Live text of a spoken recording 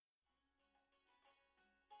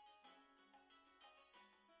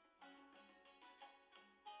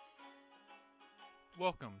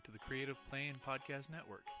Welcome to the Creative Plane Podcast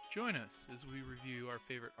Network. Join us as we review our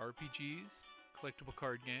favorite RPGs, collectible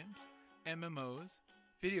card games, MMOs,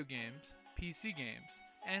 video games, PC games,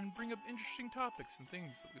 and bring up interesting topics and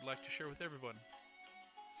things that we'd like to share with everyone.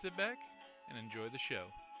 Sit back and enjoy the show.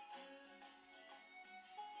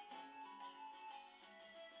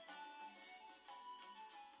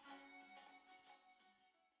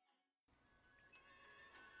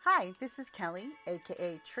 Hi, this is Kelly,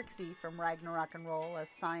 aka Trixie from Ragnarok and Roll,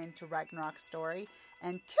 assigned to Ragnarok Story,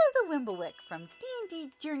 and to the Wimblewick from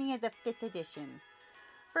D&D Journey of the 5th Edition.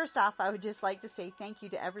 First off, I would just like to say thank you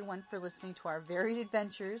to everyone for listening to our varied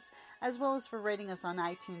adventures, as well as for rating us on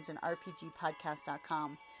iTunes and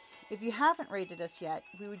RPGpodcast.com. If you haven't rated us yet,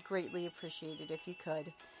 we would greatly appreciate it if you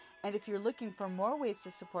could. And if you're looking for more ways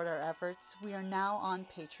to support our efforts, we are now on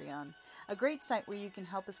Patreon, a great site where you can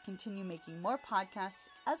help us continue making more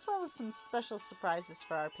podcasts, as well as some special surprises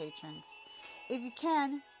for our patrons. If you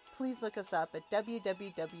can, please look us up at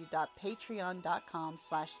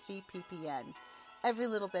www.patreon.com/cppn. Every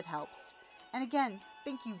little bit helps. And again,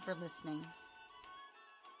 thank you for listening.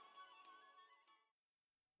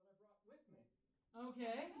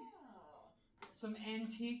 Okay. Some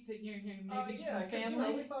antique that you're maybe yeah, from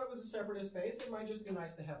family. We thought it was a separatist base. It might just be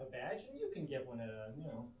nice to have a badge, and you can get one at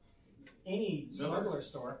any smuggler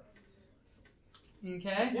store.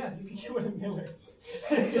 Okay. Yeah, you can get one at Miller's.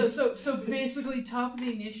 So basically, top of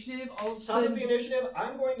the initiative. All of a sudden, Top of the initiative.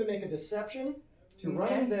 I'm going to make a deception to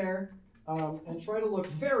run in there and try to look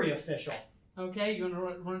very official. Okay, you want to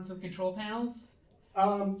run some control panels?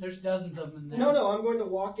 There's dozens of them in there. No, I'm going to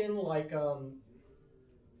walk in like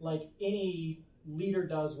any leader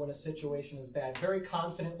does when a situation is bad, very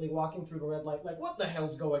confidently walking through the red light, like, what the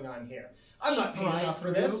hell's going on here? I'm not paying enough for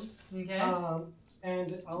this. Okay.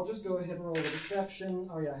 And I'll just go ahead and roll a deception.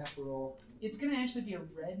 Oh yeah, I have to roll. It's going to actually be a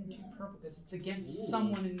red and 2 purple because it's against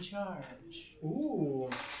someone in charge. Ooh.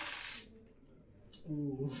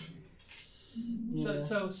 Yeah.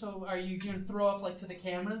 So are you going to throw off like to the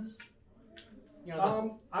cameras? You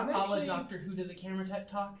know, I'm a la actually Doctor Who to the camera type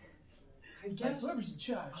talk. I guess whoever's in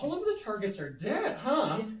charge. all of the targets are dead,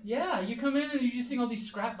 huh? Yeah, you come in and you're just seeing all these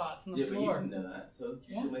scrap bots on the floor. But you didn't know that, so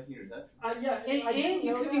you're still making your deception. Yeah, And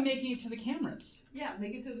you could be making it to the cameras. Yeah,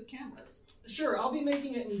 make it to the cameras. Sure, I'll be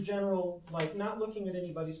making it in general, like not looking at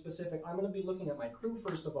anybody specific. I'm going to be looking at my crew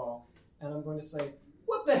first of all, and I'm going to say,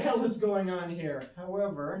 what the hell is going on here?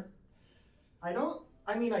 However, I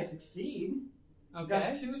succeed. Okay.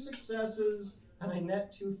 Got 2 successes, and I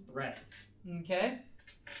net 2 threat. Okay.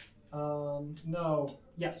 No.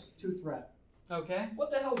 Yes, 2 threat. Okay. What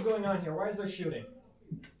the hell's going on here? Why is there shooting?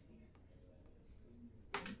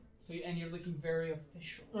 So, and you're looking very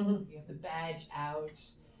official. Mm-hmm. You have the badge out.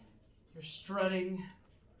 You're strutting.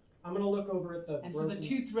 I'm going to look over at the And for the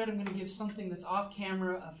 2 threat, I'm going to give something that's off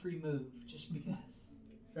camera a free move, just because.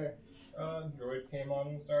 Fair. Droids came on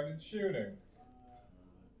and started shooting.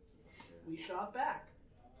 We shot back.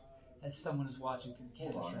 As someone is watching through the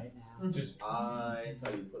cameras right now. I saw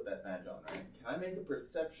you put that badge on, right? Can I make a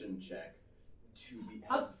perception check to be?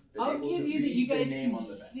 I'll give you that you guys can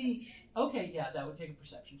see. Okay, yeah, that would take a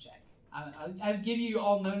perception check. I'll give you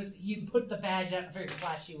all notice that he put the badge out in a very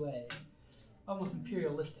flashy way. Almost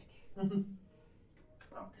imperialistic.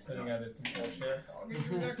 Sitting on his control chair. I'll get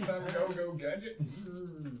you next time, go gadget.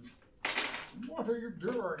 What are you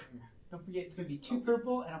doing? Don't forget, it's going to be 2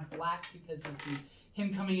 purple and a black because of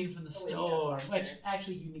him coming in from the store, which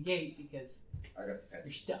actually you negate because I got the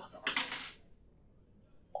your stuff.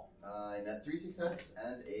 I net 3 success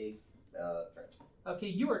and a threat. Okay,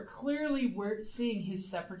 you are clearly seeing his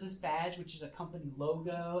separatist badge, which is a company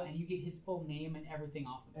logo, and you get his full name and everything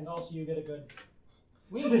off of it. And also you get a good...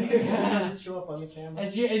 Wait. Does it show up on the camera?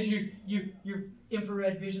 As your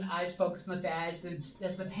infrared vision eyes focus on the badge,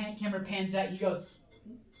 as the camera pans out, he goes...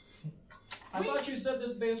 I thought you said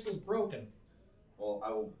this base was broken. Well,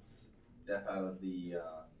 I will step out of the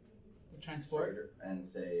transport and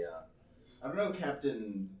say, I don't know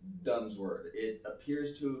Captain Dunn's word. It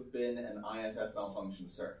appears to have been an IFF malfunction,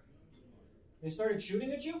 sir. They started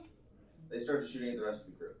shooting at you? They started shooting at the rest of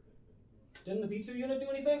the crew. Didn't the B2 unit do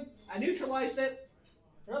anything? I neutralized it.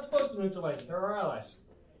 You're not supposed to neutralize it. They're our allies.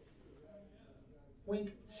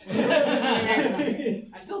 Wink.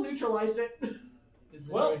 I still neutralized it.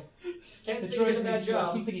 Well, can't say you did a bad job.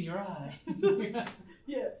 Something in your eye.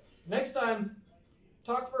 Yeah. Next time,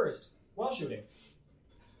 talk first while shooting.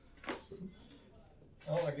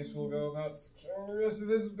 Well, I guess we'll go about securing the rest of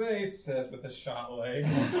this base, says with a shot leg.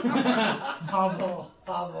 Hobble.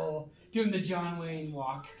 Doing the John Wayne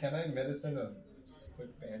walk. Can I medicine a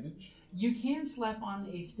quick bandage? You can slap on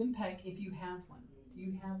a stim pack if you have one. Do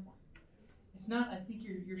you have one? If not, I think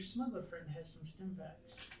your smuggler friend has some stim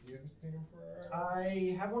packs. Do you have a stinger for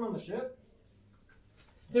I have one on the ship.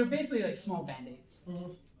 They're basically like small band-aids.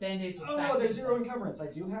 Mhm. Band-aids with Oh back no, there's things zero on it. encumbrance. I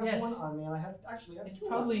do have Yes. one on me, and I have It's two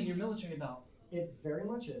probably on in me. your military belt. It very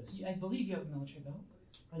much is. I believe you have a military belt.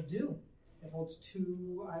 I do. It holds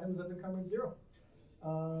 2 items of encumbrance 0.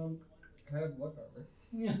 I have luck armor.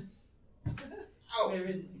 Yeah. Ow!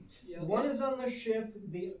 Yeah, One is on the ship.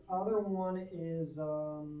 The other one is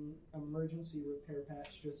emergency repair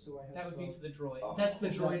patch, just so I have. That would be both. for the droid. Oh, That's the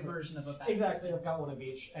droid exactly. version of a back. Exactly. I've got one of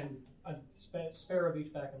each, and a spare of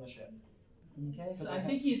each back on the ship. Okay, so But I they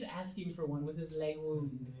think he's asking for one with his leg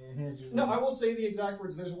wound. No, I will say the exact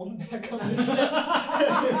words. There's one back on the ship.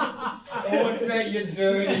 Oh, what's that, you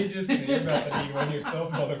dirty? Just think about the knee on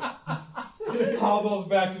yourself, mother. Hobbles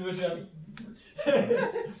back to the ship.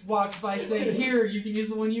 Walks by saying, "Here, you can use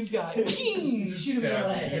the one you've got." Ching! Just Shoot him in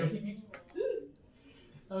the stabs leg.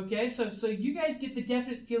 Okay, so you guys get the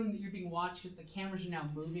definite feeling that you're being watched because the cameras are now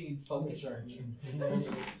moving and focused.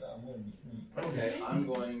 Okay, I'm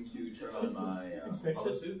going to turn on my Fix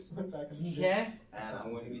hollow it. suit, Put it back on the ship. Okay. and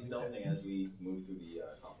I'm going to be stealthing as we move through the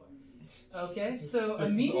complex. Okay, so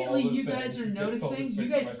Fixes immediately all the you guys things. are Fixes all the noticing, you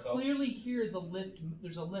things guys myself. clearly hear the lift.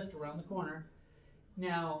 There's a lift around the corner.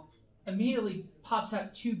 Now, immediately pops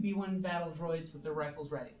out 2 B-1 battle droids with their rifles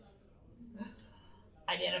ready.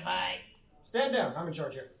 Identify. Stand down. I'm in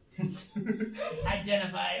charge here.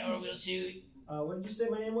 Identify or we'll shoot. What did you say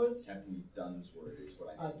my name was? Captain Dunsword is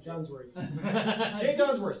what I need. Dunsworth. Jay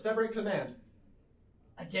Dunsworth, separate command.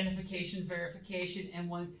 Identification, verification, and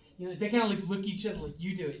one, they kind of like look at each other like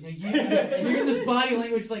you do it. You do it. And you're in this body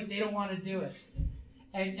language like they don't want to do it.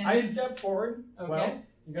 And I then, step forward. Okay. Well,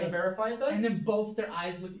 you gonna verify it then? and then both their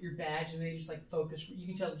eyes look at your badge and they just like focus. You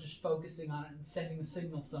can tell they're just focusing on it and sending the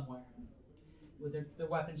signal somewhere with their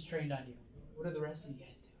weapons trained on you. What are the rest of you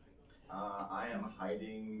guys doing? I am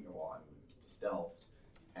hiding, well, I'm stealthed,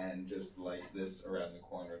 and just like this around the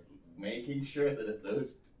corner, making sure that if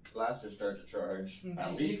those blasters start to charge,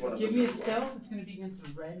 at least one of them Give me a is stealth. It's going to be against a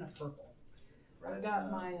red and a purple. red, I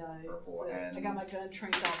got my purple, I and got my gun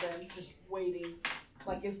trained on them, just waiting.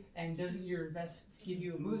 Like if And doesn't your vest give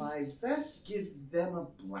you a boost? my vest gives them a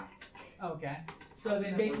black. Okay. So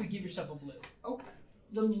then basically give yourself a blue. Okay.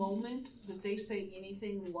 the moment that they say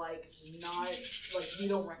anything like not like we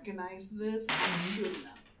don't recognize this, I'm shooting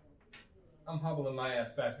them. I'm hobbling my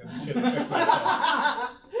ass back to the ship to fix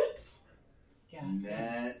myself. Yeah.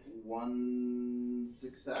 Net 1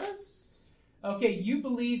 success. Okay, you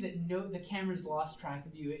believe that the cameras lost track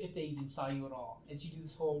of you if they even saw you at all. As you do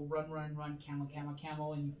this whole run,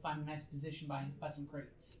 camel, and you find a nice position by some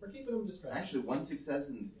crates. We're keeping them distracted. Actually, 1 success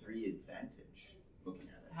and 3 advantage. Looking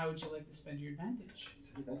at it. How would you like to spend your advantage?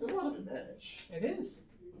 That's a lot of advantage. It is.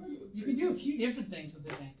 You can do a few different things with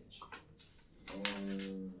advantage.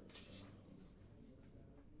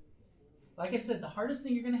 Like I said, the hardest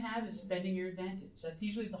thing you're going to have is spending your advantage. That's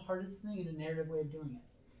usually the hardest thing in a narrative way of doing it.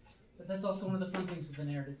 But that's also one of the fun things with the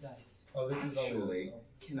narrative dice. Oh, this is Actually,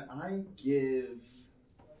 can I give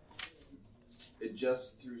it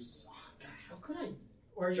just through? God, how could I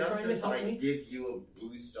Or are you trying to help justify me? give you a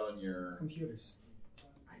boost on your? Computers.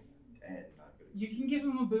 And not gonna. You can give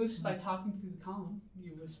him a boost by talking through the comm.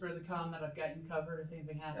 You whisper the comm that I've got you covered if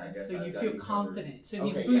anything happens. guess So I've you got feel you covered. confident. So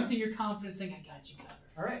he's Okay, boosting your confidence saying, I got you covered.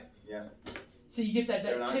 All right. Yeah. So you get They're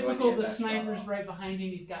that not going to typical, get the that shot sniper's off. right behind you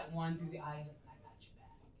and he's got one through the eyes. I got you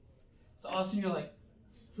back. So all of a sudden you're like,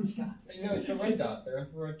 God. You know, it's a red dot. Their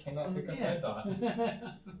infrared cannot pick up Yeah. red dot.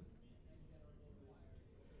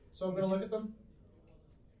 So I'm gonna look at them.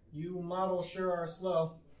 You model sure are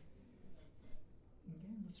slow.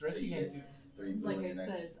 Okay, what's the rest of you guys doing? 3 blue Like on I your next.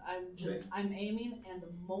 said, I'm aiming, and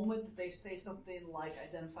the moment that they say something like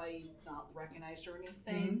identify not recognized or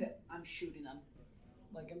anything, that I'm shooting them.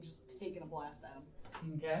 Like I'm just taking a blast at them.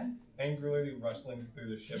 Okay. Angrily rustling through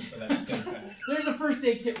the ship for that stim pack. There's a first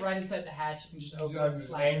aid kit right inside the hatch. You can just open it I'm and just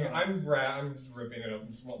slide it angry. on. I'm just ripping it up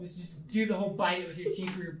and small. Just do the whole bite it with your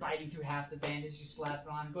teeth where you're biting through half the bandage you slap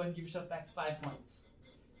it on. Go ahead and give yourself back 5 points.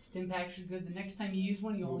 Stim packs are good. The next time you use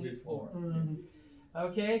one, you only get 4.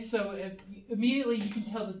 Okay, so immediately you can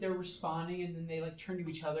tell that they're responding, and then they like turn to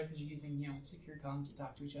each other because you're using secure comms to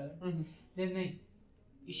talk to each other. Mhm. Then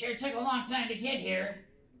you sure took a long time to get here.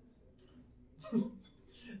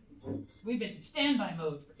 We've been in standby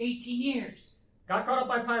mode for 18 years. Got caught up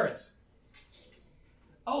by pirates.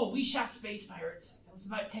 Oh, we shot space pirates. That was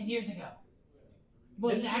about 10 years ago.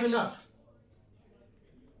 Wasn't Didn't shoot actually enough.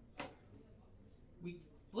 we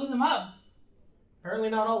blew them up. Apparently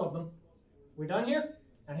not all of them. We done here?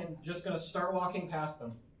 And I'm just gonna start walking past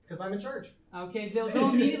them because I'm in charge. Okay, they'll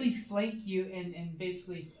immediately flank you and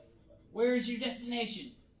basically Where's your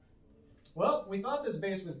destination? Well, we thought this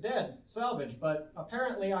base was dead, salvaged, but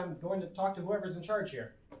apparently I'm going to talk to whoever's in charge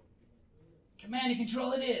here. Command and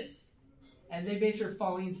control it is. And they basically are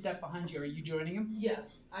following in step behind you. Are you joining them?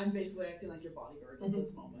 Yes, I'm basically acting like your bodyguard at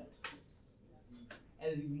this moment.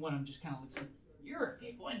 And one of them just kind of looks like, you're a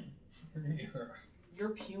big one. You're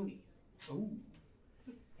puny. Ooh.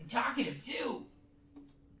 And talkative, too.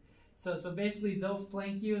 So basically, they'll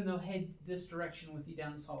flank you and they'll head this direction with you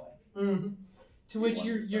down this hallway. Mm-hmm. To which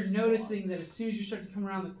you're noticing that as soon as you start to come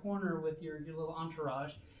around the corner with your little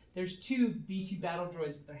entourage, there's two B2 battle droids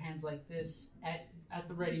with their hands like this at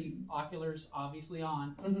the ready, oculars obviously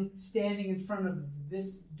on, standing in front of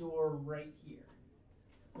this door right here,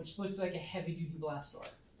 which looks like a heavy-duty blast door.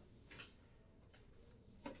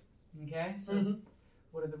 Okay, so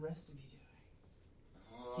what are the rest of you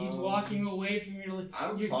doing? He's walking away from you.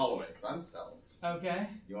 I'm following because I'm stealth. Okay.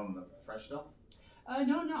 You want another fresh stealth?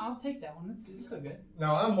 No, I'll take that one. It's still good.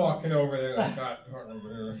 No, I'm walking over there like Scott.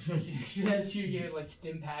 That's you get like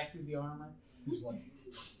stim pack through the armor. Who's like,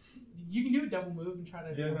 you can do a double move and try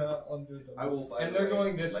to. yeah, I'll do it. I will. And they're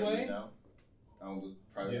going this let way? You know. I will just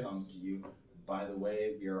private comms to you. By the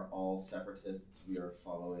way, we are all separatists. We are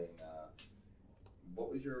following. What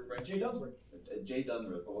was your rank? Jay Dunsworth. Jay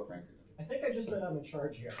Dunsworth. But what rank are you? I think I just said I'm in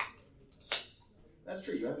charge here. That's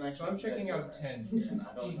true. You haven't actually. So I'm checking said out your 10 rank. here. And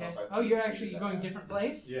I don't know if I Oh, you're figured actually that going out. different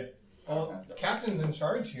place. Yeah. Well, Captain's in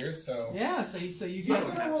charge here, so. Yeah. So you I get.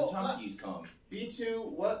 don't have to talk to you, comms. B2.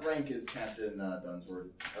 What rank is Captain Dunsworth?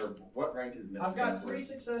 Or what rank is Mr. I've got Dunsworth? 3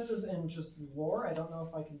 successes in just lore. I don't know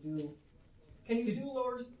if I can do. Can you do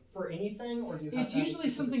lores for anything, or do you have It's to have a usually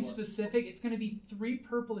something lore? specific. It's going to be 3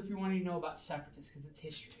 purple if you want to know about separatists because it's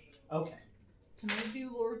history. Okay. Can I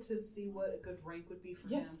do lore to see what a good rank would be for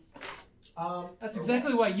Yes. That's okay.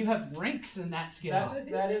 exactly why you have ranks in that skill.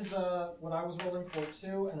 That is what I was rolling for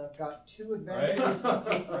too, and I've got 2 advantages Right.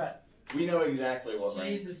 with threat. We know exactly what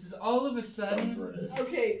rank Jesus, is all of a sudden Dunsworth is.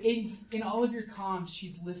 Okay. in all of your comms,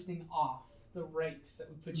 she's listing off the ranks that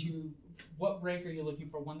would put you. What rank are you looking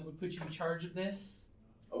for? One that would put you in charge of this?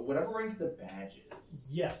 Whatever rank the badge is.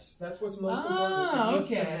 Yes, that's what's most Ah, important. It needs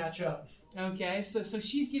to okay. match up. Okay, so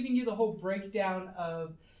she's giving you the whole breakdown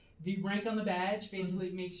of the rank on the badge. Basically,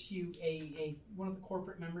 it makes you a one of the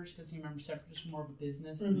corporate members because you remember separatists are more of a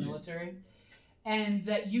business than military, and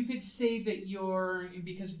that you could say that you're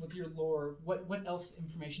because with your lore. What else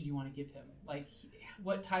information do you want to give him? Like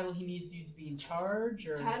what title he needs to use to be in charge,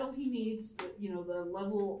 or Title he needs, the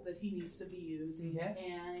level that he needs to be used, okay.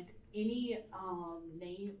 and any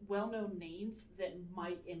well-known names that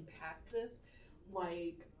might impact this,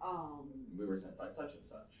 like We were sent by such and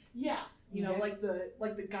such. yeah, Okay.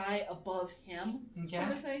 like the guy above him, Okay.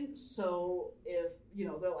 sort of thing. So if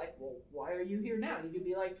they're like, well, why are you here now? You could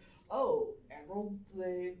be like, oh, Emerald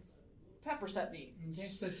Pepper sent me. Okay,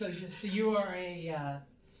 so you are a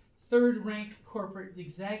third rank corporate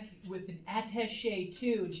exec with an attaché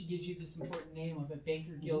too, and she gives you this important name of a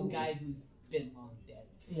Banker Guild guy who's been long dead.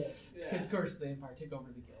 Yeah. Because of course the Empire took over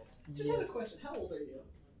the guild. Just had a question. How old are you?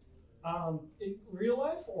 Real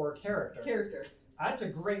life or character? Character. That's a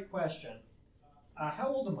great question. How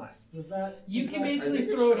old am I? Does that? You does can that- basically I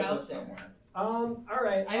think throw it shows out up there. somewhere. All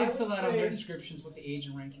right. I didn't would fill out on their say- descriptions what the age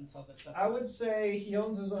and rank and all that stuff I is. would say he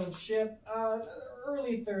owns his own ship.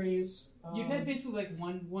 Early 30s. You've had basically like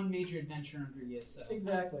one major adventure under you, so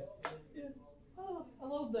Exactly. Oh, I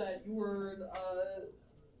love that.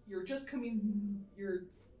 You're just coming. You're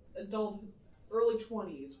adult, early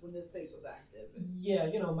 20s when this base was active. Yeah,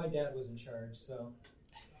 my dad was in charge, so.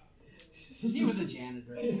 he was a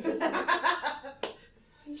janitor.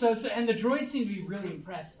 So and the droids seem to be really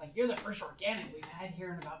impressed. Like, you're the first organic we've had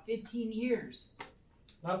here in about 15 years.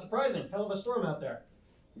 Not surprising. Hell of a storm out there.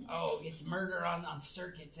 Oh, it's murder on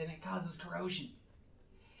circuits and it causes corrosion.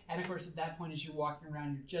 And of course, at that point, as you're walking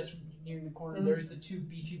around, you're just nearing the corner. There's the 2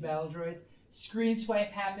 B2 battle droids. Screen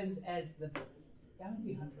swipe happens as the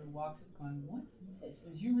bounty hunter walks up going, what's this?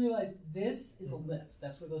 As you realize this is a lift.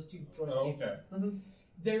 That's where those 2 droids Oh, came from. okay.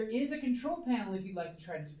 There is a control panel if you'd like to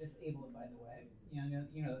try to disable it, by the way.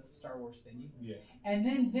 That's a Star Wars thing. Yeah. And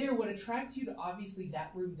then what attracts you to obviously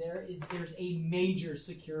that room there is there's a major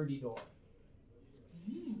security door.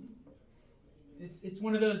 It's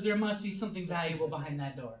one of those, there must be something valuable behind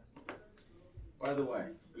that door. By the way,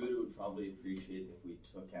 Gouda would probably appreciate if we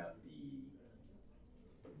took out the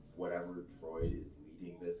whatever droid is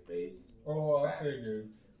leading this base. Oh, I back. figured.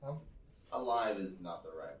 Alive is not the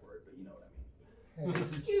right word, but you know what I mean. Hey,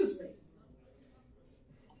 Excuse me.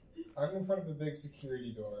 I'm in front of the big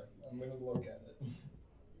security door. I'm going to look at it.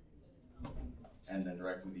 And then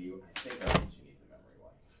directly to you, I think our teacher needs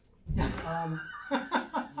a memory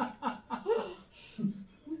wipe.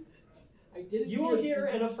 did it. You will hear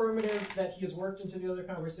an affirmative that he has worked into the other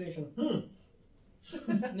conversation.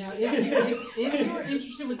 Now, if you're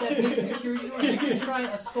interested with that big security door, you can try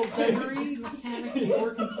a skullduggery, mechanics,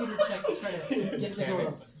 or computer check to try to get the door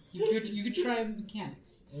open. You could try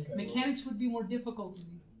mechanics. Okay. Mechanics would be more difficult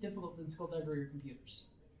than skullduggery or computers.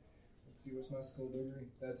 Let's see, what's my skullduggery?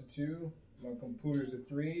 That's a 2. My computer's a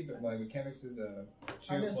 3, but my mechanics is a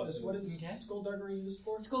 2 I missed plus this. What is Okay. skullduggery used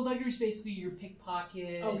for? Skullduggery is basically your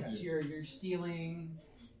pickpockets, Okay. your stealing,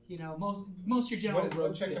 most your general What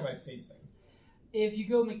rogue check am I skills. facing? If you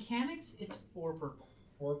go mechanics, it's 4 purple.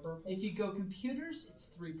 4 purple? If you go computers, it's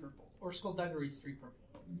 3 purple. Or skullduggery is 3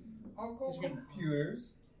 purple. I'll go It's gonna-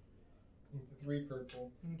 computers. With the 3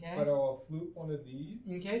 purple. Okay. But I'll flute one of these.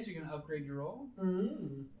 Okay, so you're going to upgrade your roll.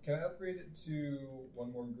 Mm. Can I upgrade it to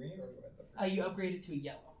 1 more green, or do I have to upgrade You upgrade it to a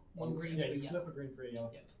yellow. 1 green Yeah, to a you yellow. flip a green for a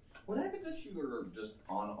yellow. What happens if you were just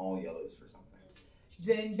on all yellows for something?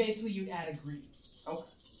 Then basically you'd add a green. Okay.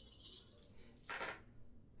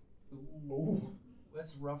 Ooh.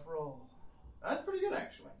 That's a rough roll. That's pretty good,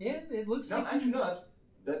 actually. Yeah, it looks No, like... actually, no,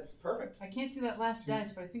 that's perfect. I can't see that last 2.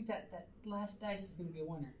 dice, but I think that last dice is going to be a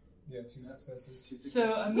winner. Yeah, 2 successes.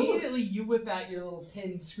 So immediately you whip out your little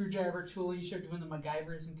pin screwdriver tool and you start doing the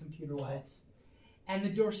MacGyvers and computer wise. And the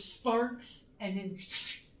door sparks and then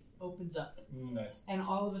opens up. Nice. And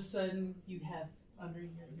all of a sudden you have under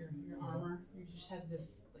your armor, you just have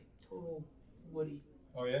this like total Woody.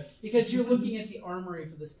 Oh, yeah? Because you're looking at the armory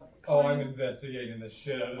for this place. Oh, I'm investigating the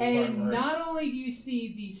shit out of this And armory. not only do you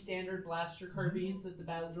see the standard blaster carbines that the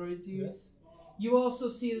battle droids use, you also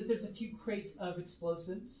see that there's a few crates of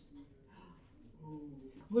explosives.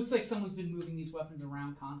 Looks like someone's been moving these weapons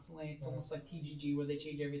around constantly. It's almost like TGG where they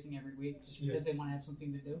change everything every week just because they want to have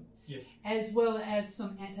something to do. Yeah. As well as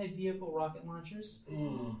some anti-vehicle rocket launchers.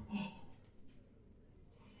 Ooh.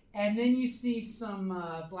 And then you see some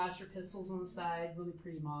blaster pistols on the side, really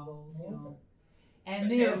pretty models, you know. And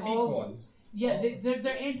they are Antique all ones. yeah,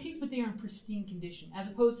 they're antique, but they are in pristine condition, as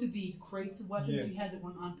opposed to the crates of weapons you had that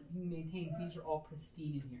went on being maintained. These are all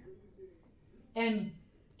pristine in here, and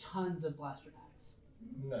tons of blaster packs,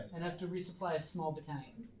 Nice. enough to resupply a small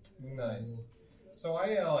battalion. Nice. So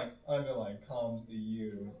I underline comms the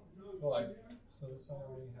U. So this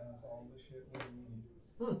already has all the shit we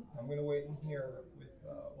need. I'm gonna wait in here with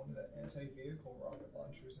one of the anti-vehicle rocket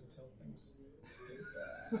launchers until things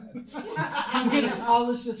get bad. I'm gonna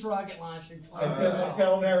polish this rocket launcher.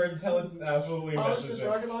 until it's absolutely Polish this necessary.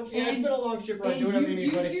 rocket launcher? Yeah, it's been a long ship ride. And Do whatever you you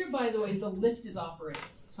need, do buddy. hear, by the way, the lift is operating.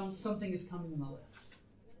 Something is coming in the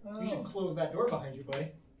lift. You should close that door behind you, buddy.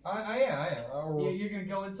 I am. You're gonna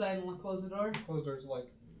go inside and close the door. Closed doors like.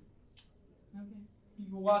 Okay. You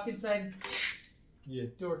can walk inside. Yeah.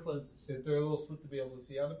 Door closes. Is there a little slit to be able to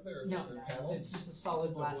see out of there? Or is No, there a no, panel? it's just a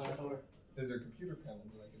solid blaster door. Is there a computer panel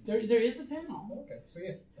that I can There is a panel. see? Okay, so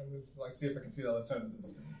yeah, I'm going to see if I can see the other side of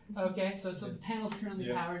this. Okay, so the panel's currently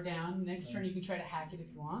Yeah. powered down. Next turn you can try to hack it if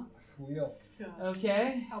you want. Wheel. God,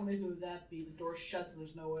 Okay. how amazing would that be? The door shuts and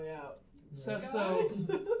there's no way out. So Guys.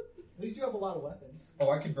 At least you have a lot of weapons. Oh,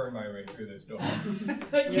 I could burn my way through this door. He's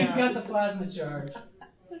got the plasma charge.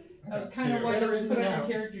 That's kind of why that was Better put in on than your out.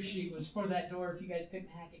 character sheet, was for that door if you guys couldn't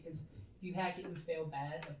hack it, because if you hack it and fail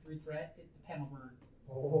bad, like through threat, the panel burns.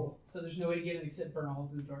 Oh. So there's no way to get it except burn a hole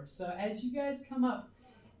through the door. So as you guys come up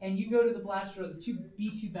and you go to the blaster, the two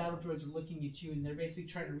B2 battle droids are looking at you and they're basically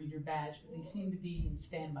trying to read your badge, but they seem to be in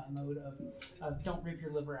standby mode of don't rip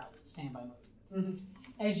your liver out, standby mode. Mhm.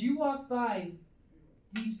 As you walk by,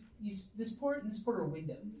 this port and this port are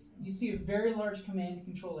windows. You see a very large command and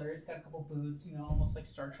control area. It's got a couple booths, almost like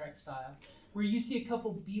Star Trek style, where you see a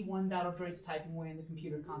couple B1 battle droids typing away in the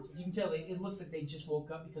computer consoles. You can tell it looks like they just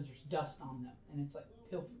woke up because there's dust on them, and it's like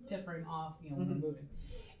piffering off, when they're moving.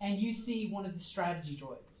 And you see one of the strategy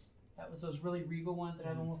droids. That was those really regal ones that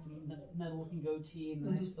have almost the metal-looking goatee and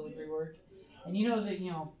the nice filigree work. And you know that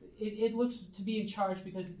it looks to be in charge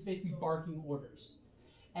because it's basically barking orders.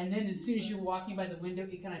 And then as soon as you're walking by the window,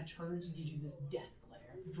 it kind of turns and gives you this death glare.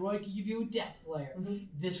 If a droid could give you a death glare,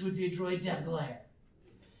 this would be a droid death glare.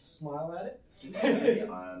 Smile at it. Do you have any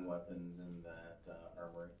ion weapons in that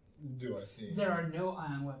armory? Do I see? There are no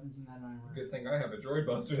ion weapons in that armor. Good thing I have a droid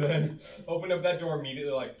buster then. Open up that door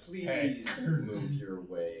immediately like, Please hey. move your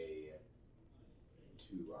way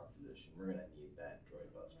to our position. We're gonna need that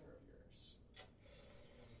droid buster of yours.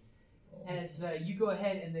 As you go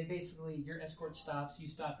ahead and your escort stops, you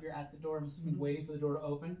stop, you're at the door, I'm assuming waiting for the door to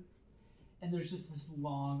open. And there's just this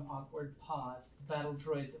long, awkward pause. The battle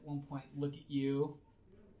droids at one point look at you,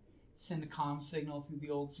 send a comm signal through the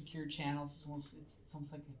old secure channels. It's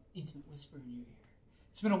almost like an intimate whisper in your ear.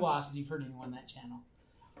 It's been a while since you've heard anyone on that channel.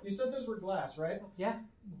 You said those were glass, right?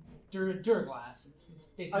 Duraglass. It's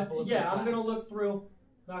basically bulletproof Yeah, I'm glass. gonna look through.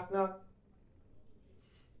 Knock, knock.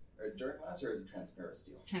 Duraglass or is it transparent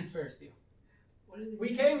steel? Transparent steel. What are they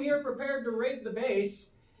We came here prepared to raid the base.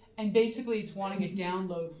 And basically, it's wanting a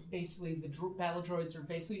download. Basically, the battle droids are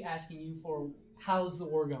basically asking you for how's the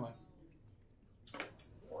war going.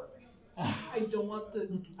 Poorly. I don't want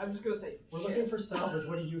the. I'm just gonna say. We're shit. looking for salvage.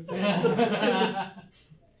 What do you think?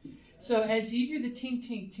 So as you do the tink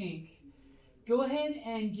tink tink, go ahead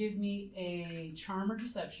and give me a charm or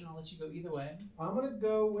deception. I'll let you go either way. I'm gonna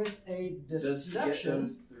go with a Does he get deception.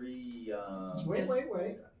 those 3?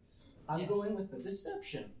 Wait. I'm Yes. going with the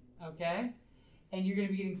deception. Okay, and you're going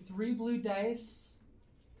to be getting 3 blue dice.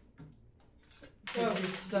 Because Oh, you're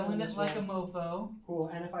selling this it like one. a mofo. Cool.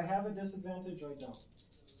 And if I have a disadvantage, I don't.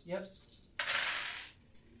 Yep.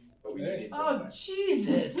 But we Hey. need Oh,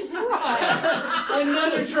 Jesus Christ!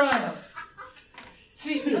 Another triumph.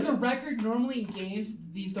 See, for the record, normally in games,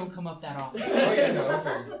 these don't come up that often. Oh, yeah, no,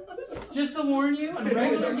 okay. Just to warn you, in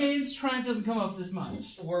regular games, triumph doesn't come up this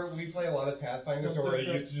much. We play a lot of Pathfinder, so we're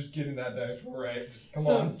used to just getting that dice right. Just come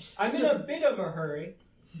So- on. I'm in a bit of a hurry.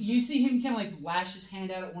 You see him kind of like lash his hand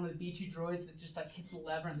out at one of the B2 droids that just like hits the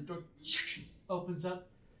lever and the door opens up.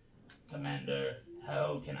 Commander,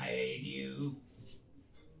 how can I aid you?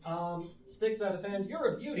 Sticks out his hand.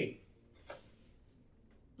 You're a beauty.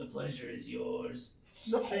 The pleasure is yours.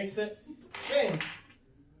 Shakes it. Shame.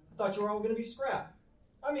 I thought you were all going to be scrap.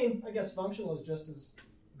 I mean, I guess functional is just as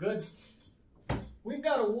good. We've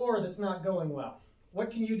got a war that's not going well. What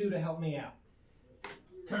can you do to help me out?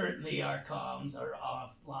 Currently, our comms are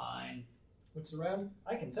offline. Looks around.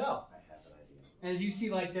 I can tell. I have an idea. As you see,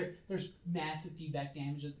 like there's massive feedback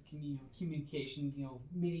damage at the communication,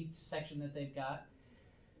 mini section that they've got.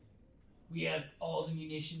 We have all the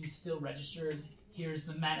munitions still registered. Here's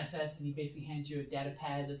the manifest, and he basically hands you a data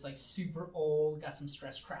pad that's like super old, got some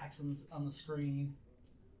stress cracks on the screen.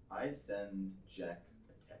 I send Jack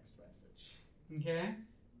a text message. Okay.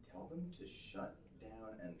 Tell them to shut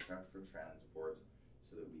down and prep for transport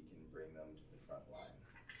so that we can bring them to the front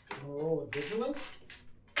line. Roll of vigilance.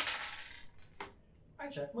 I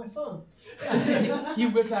check my phone. You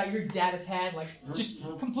whip out your data pad, like just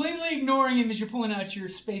completely ignoring him as you're pulling out your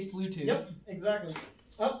space Bluetooth. Yep, exactly.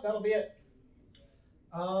 Oh, that'll be it.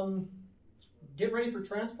 Get ready for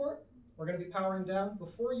transport. We're going to be powering down.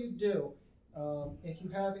 Before you do, if you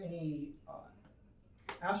have any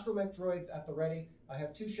astromech droids at the ready, I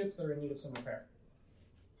have 2 ships that are in need of some repair.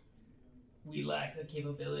 We lack the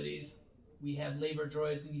capabilities. We have labor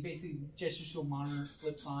droids, and he basically gestures to a monitor,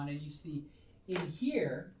 flips on, and you see in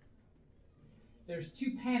here, there's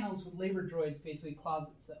 2 panels with labor droids, basically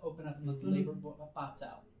closets that open up and let the labor bots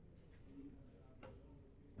out.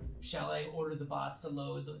 Shall I order the bots to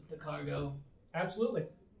load the cargo? Absolutely.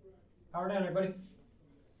 Power down, everybody.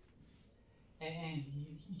 And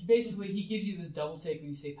he basically, he gives you this double take when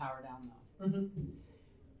you say power down, though. Mm-hmm.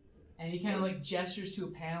 And he kind of like gestures to a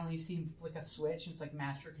panel, and you see him flick a switch, and it's like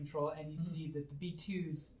master control, and you see that the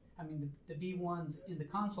B2s, the B1s in the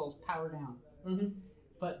consoles power down. Mm-hmm.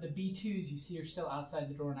 But the B2s you see are still outside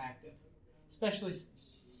the door and active. Especially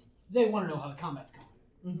since they want to know how the combat's going.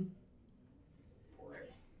 Mm-hmm.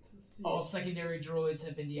 All secondary droids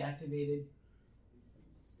have been deactivated.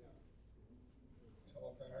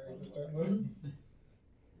 Teleporters to start moving.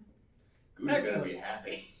 Good, gonna Excellent. be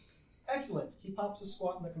happy. Excellent. He pops a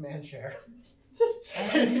squat in the command chair.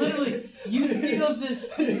 And literally, you feel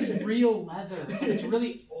this is real leather. It's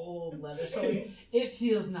really old leather, so it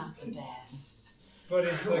feels not the best. But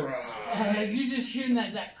it's like, As you're just hearing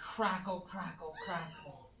that crackle, crackle,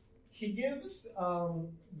 crackle. He gives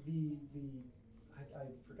I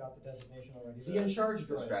forgot the designation already. The in charge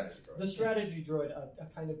The droid. strategy droid. The strategy droid, a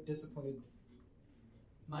kind of disappointed.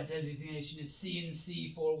 My designation is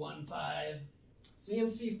CNC 415.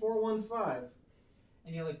 CNC 415.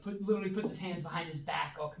 And he like literally puts his hands behind his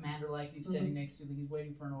back, all commander-like. He's standing next to you, like he's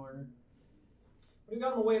waiting for an order. What do you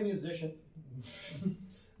got in the way of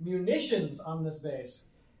munitions on this base?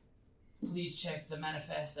 Please check the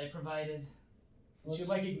manifest I provided. What's- You're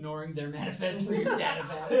like ignoring their manifest for your data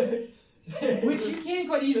pad. Which you can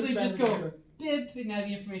quite easily just go, bip, and now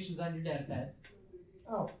the information's on your data pad.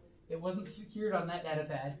 Oh. It wasn't secured on that data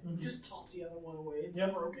pad. Just toss the other one away. It's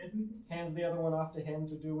Yep. broken. Hands the other one off to him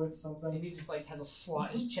to do with And something. he just like has a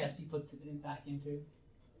slot in his chest he puts it back into.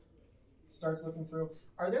 Starts looking through.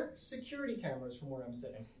 Are there security cameras from where I'm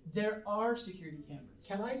sitting? There are security cameras.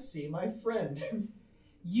 Can I see my friend?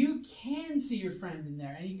 You can see your friend in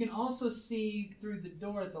there, and you can also see through the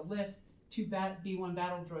door at the lift 2 B1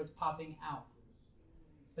 battle droids popping out.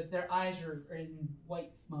 But their eyes are in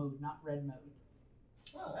white mode, not red mode.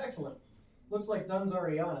 Oh, excellent. Looks like Dunn's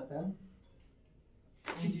already on it then.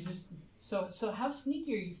 And you just so how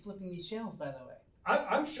sneaky are you flipping these channels, by the way?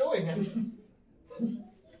 I'm showing him.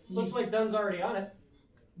 Looks like Dunn's already on it.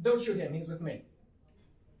 Don't shoot him. He's with me.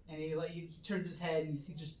 And he turns his head and you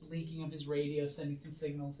see just blinking of his radio, sending some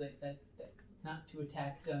signals that not to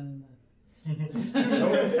attack Dunn.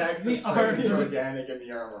 Don't attack the armor. strange organic in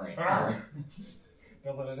the armory.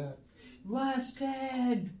 Don't let it out.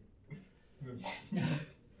 Blasted!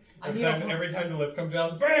 Every time the lift comes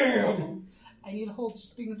down, BAM! I need a hole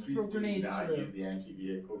just big enough to Please throw do grenades not through. use the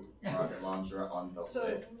anti-vehicle rocket launcher on the So,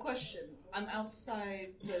 lift. question. I'm outside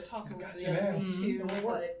talking with Got the you other there. one too, Mhm.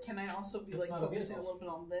 but can I also be It's like not a focusing a vehicle. little bit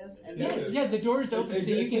on this? And Yeah, Yeah, the door's open so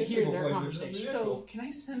you can hear their It's conversation. a So can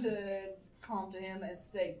I send a column to him and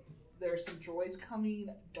say there's some droids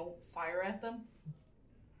coming? Don't fire at them.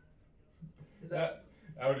 Is that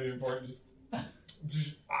That would be important.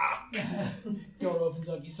 Just Door opens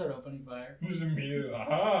up, you start opening fire. Just immediately,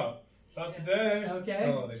 aha! Not today! Okay.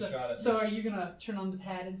 Oh, they shot at me. So are you gonna turn on the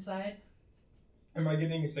pad inside? Am I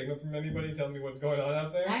getting a signal from anybody telling me what's going on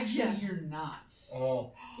out there? Actually, Yeah. you're not.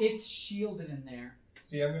 Oh. It's shielded in there.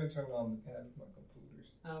 See, I'm going to turn on the pad with my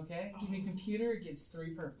computers. Okay. Give me a computer. It gives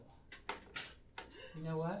 3 purple. You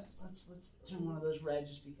know what? Let's turn one of those red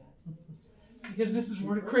just because this is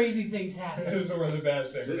where crazy things This happen. is where the bad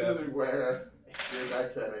things This happen. is where your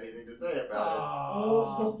guys have anything to say about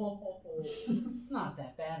Oh, it's not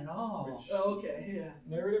that bad at all. okay, yeah.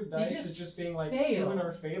 Narrative He dice just is just being like failed. 2 in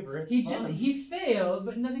our favor. It's He fun. he failed,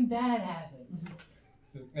 but nothing bad happened.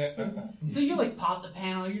 Just, So you like pop the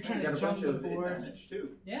panel. You're it. trying You to got a jump bunch the of board. advantage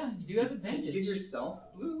too. Yeah, you do have Can advantage. you give yourself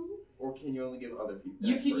blue, or can you only give other people?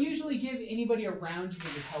 You that can person? usually give anybody around you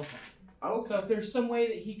that would help him. Oh, So if there's some way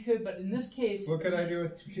that he could, but in this case, what could I do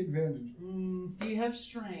with 3 advantage? do you have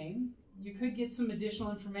strain? You could get some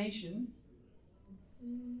additional information.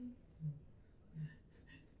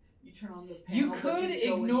 You turn on the panel. You but could go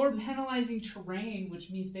ignore into- penalizing terrain,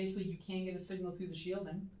 which means basically you can't get a signal through the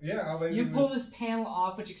shielding. Yeah, I'll basically... You pull this panel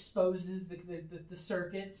off, which exposes the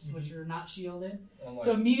circuits, which are not shielded. I'm like,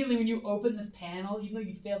 So immediately when you open this panel, even though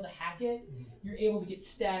you failed to hack it, Mhm. you're able to get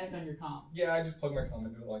static on your comm. yeah, I just plug my comm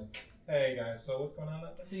into it like, hey guys, so what's going on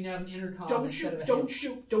out there? So you now have an intercom Don't instead of shoot! a Don't head.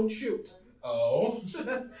 shoot! Don't shoot! Oh?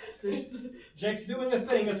 Jack's doing a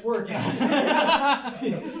thing. It's working.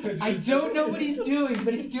 I don't know what he's doing,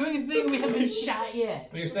 but he's doing a thing we haven't shot yet.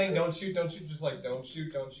 You're saying don't shoot, just like don't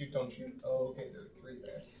shoot, don't shoot, don't shoot. Oh, okay, there are 3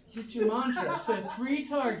 there. It's your mantra. So 3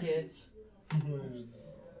 targets.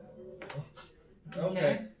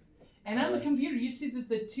 Okay. And on the computer, you see that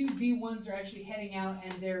the 2 B1s are actually heading out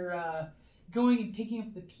and they're going and picking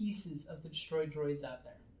up the pieces of the destroyed droids out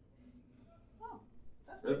there.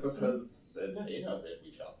 That's But nice. because they know that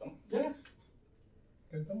we shot them.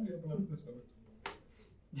 Can somebody open up this door?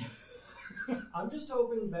 I'm just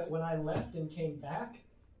hoping that when I left and came back,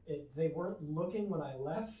 they weren't looking when I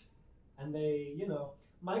left, and they,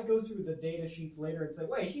 might go through the data sheets later and say,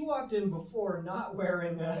 wait, he walked in before not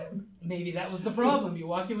wearing a... Maybe that was the problem. You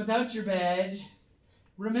walked in without your badge.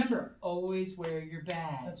 Remember, always wear your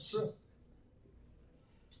badge. That's true.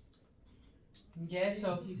 Okay,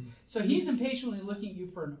 so he's impatiently looking at you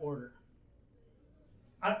for an order.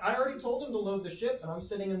 I already told him to load the ship, and I'm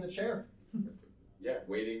sitting in the chair. Yeah,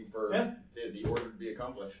 waiting for Yeah. the order to be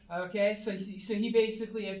accomplished. Okay, so he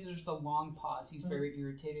basically, there's a long pause. He's very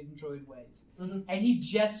irritated in droid ways, Mhm. and he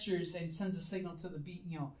gestures and sends a signal to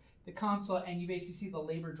the console, and you basically see the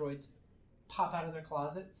labor droids pop out of their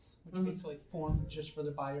closets, which Mhm. basically form just for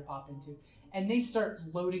the body to pop into, and they start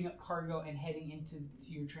loading up cargo and heading into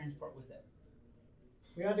your transport with it.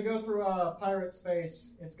 We had to go through pirate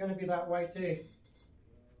space. It's going to be that YT.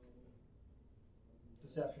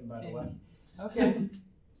 Deception, by the way. Okay.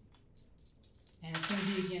 And it's going to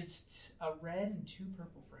be against a red and 2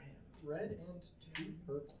 purple for him. Red and 2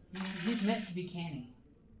 purple. He's meant to be canny.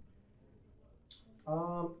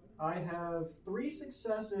 I have 3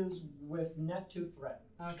 successes with net 2 threat.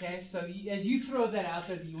 Okay, so as you throw that out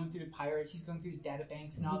there that you went through the pirates, he's going through his data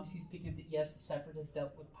banks, and obviously he's picking up that, yes, the Separatists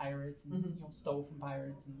dealt with pirates and stole from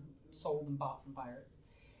pirates and sold and bought from pirates.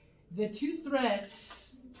 The 2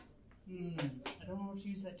 threats, I don't know what to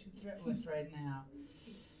use that 2 threat with right now.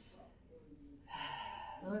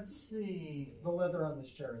 Let's see. The leather on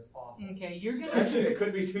this chair is awful. Okay, you're Actually, gonna it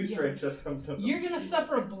could be too strange. Just come to them. you're gonna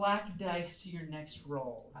suffer a black dice to your next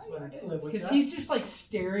roll. That's what I it can live is. with Because that. he's just like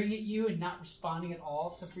staring at you and not responding at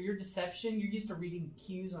all. So for your deception, you're used to reading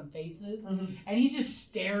cues on faces, and he's just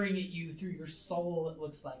staring at you through your soul. It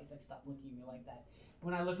looks like it's like, stop looking at me like that.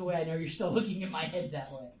 When I look away, I know you're still looking at my head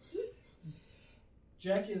that way.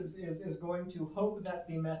 Jack is going to hope that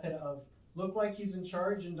the method of look like he's in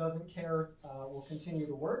charge and doesn't care, will continue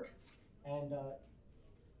to work and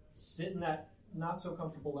sit in that not so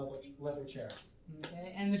comfortable leather chair.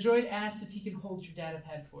 Okay, and the droid asks if he can hold your data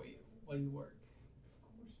pad for you while you work.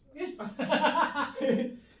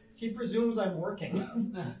 He presumes I'm working.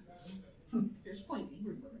 Here's playing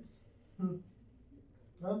Angry Birds.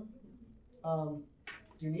 Well,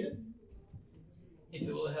 do you need it? If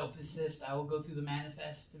it will help assist, I will go through the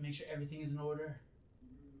manifest to make sure everything is in order.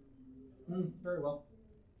 Very well.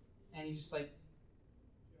 And he's just like,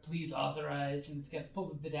 please authorize, and it's got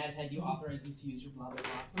pulls the data pad. You authorize this user, blah blah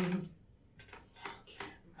blah.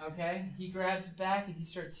 Okay. He grabs it back and he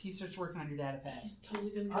starts working on your data pad. Totally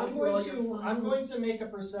didn't I'm going to make a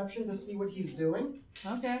perception to see what he's doing.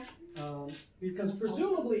 Okay. Because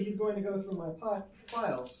presumably he's going to go through my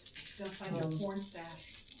files. Gonna find your porn stash.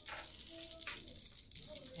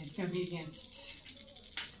 And it's gonna be against.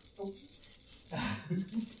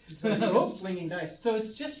 Flinging dice. So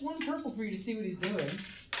it's just one purple for you to see what he's doing.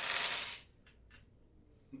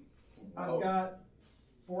 I've got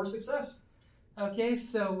 4 success. Okay,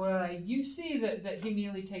 so you see that he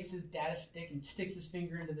immediately takes his data stick and sticks his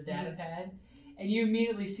finger into the data pad, and you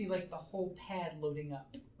immediately see like the whole pad loading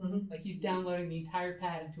up. Like he's downloading the entire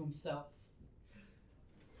pad into himself.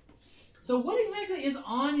 So what exactly is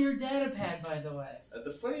on your data pad, by the way?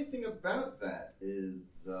 The funny thing about that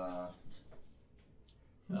is he's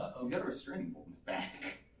got a restraining bolt in his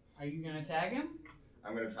back. Are you going to tag him?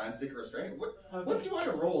 I'm going to try and stick a restraining bolt. What do I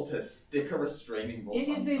roll to stick a restraining bolt It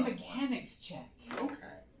is on a someone? mechanics check.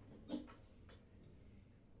 Okay.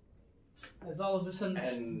 As all of a sudden...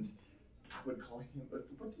 And I would call him... But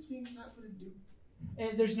what does being flat-footed do?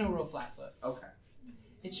 There's no real flat foot. Okay.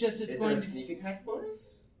 It's just Is going there a to... sneak attack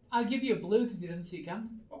bonus? I'll give you a blue because he doesn't see it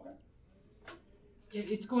coming. Okay.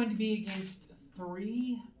 It's going to be against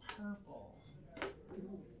 3 purple.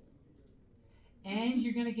 And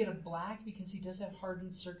you're going to get a black because he does have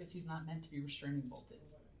hardened circuits. He's not meant to be restraining bolted.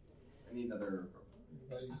 I need another...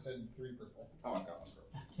 I thought you said 3 purple. Oh, I got 1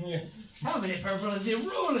 purple. Yeah. How many purple is he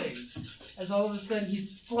rolling? As all of a sudden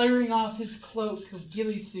he's flaring off his cloak or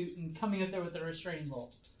ghillie suit and coming up there with a restraining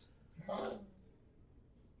bolt.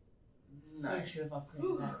 So you should have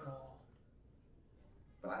upgraded that roll.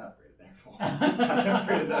 But I upgraded that roll. I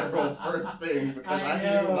upgraded that roll first thing because I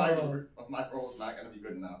knew my roll was not going to be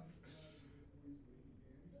good enough.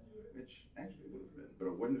 Which actually would have been, but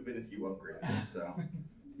it wouldn't have been if you upgraded it. So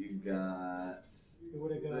you've got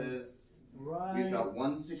this. Right. We've got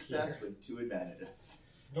 1 success with 2 advantages.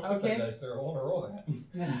 Don't put that dice there. I want to roll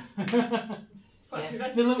Yes, I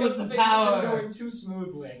fill it think with the things power. have been going too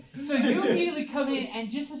smoothly. So you immediately come in, and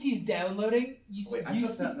just as he's downloading, you Wait, I you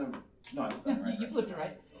flipped see, that number. No, I flipped that right. you flipped it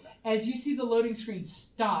right. As you see the loading screen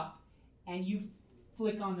stop, and you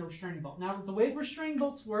flick on the restraining bolt. Now, the way restraining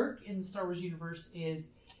bolts work in the Star Wars universe is,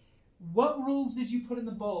 what rules did you put in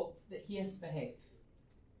the bolt that he has to behave?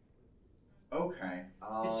 Okay.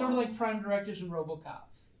 It's sort of like Prime Directives and RoboCop.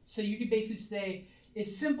 So you could basically say,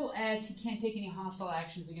 as simple as he can't take any hostile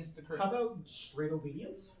actions against the crew. How about straight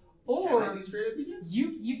obedience? Can I Or do straight obedience?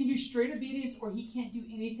 you can do straight obedience, or he can't do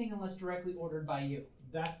anything unless directly ordered by you.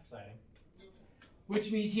 That's exciting.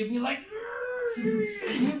 Which means he'll be like...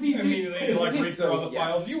 he'll be Immediately, like, read through all the Yeah.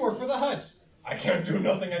 files. You work for the Huts. I can't do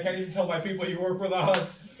nothing. I can't even tell my people you work for the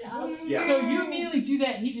Huts. Yeah. So you immediately do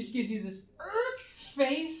that, and he just gives you this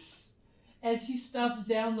face as he stops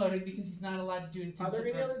downloading because he's not allowed to do anything. Are there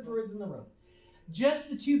any directly. other droids in the room? Just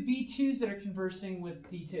the 2 B2s that are conversing with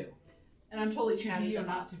B2. And I'm totally To chatting be or them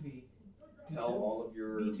not up. to be. Tell all of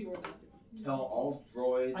your... Me too or not to. Tell all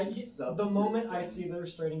droids, The moment I see the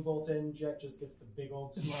restraining bolt in, Jet just gets the big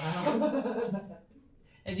old smile.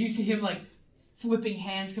 As you see him like flipping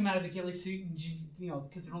hands come out of the ghillie suit, and you know,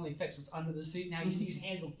 because it only affects what's under the suit. Now you see his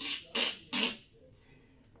hands go.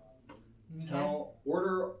 Okay.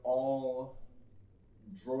 Order all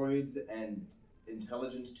droids and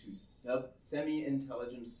intelligence to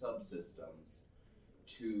semi-intelligent subsystems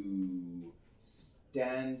to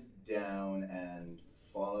stand down and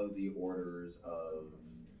follow the orders of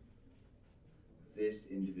this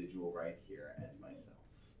individual right here and myself.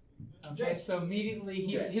 Okay, so immediately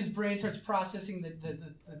his brain starts processing the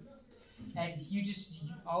and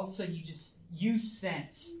all of a sudden you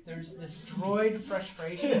sense there's this droid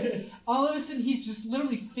frustration. All of a sudden he's just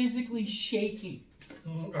literally physically shaking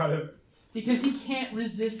because he can't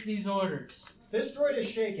resist these orders. This droid is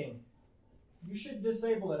shaking. You should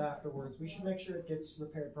disable it afterwards. We should make sure it gets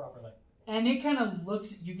repaired properly. And it kind of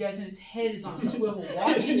looks at you guys, and its head is on a swivel,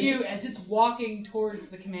 watching you as it's walking towards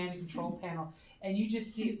the command and control panel. and you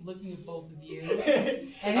just see it looking at both of you.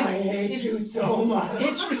 And I hate you so much.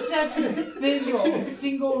 Its receptors spindle a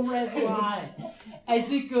single red line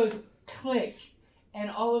as it goes click, and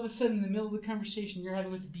all of a sudden, in the middle of the conversation you're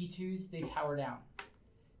having with the B2s, they power down.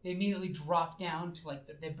 They immediately drop down to like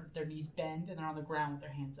their knees bend, and they're on the ground with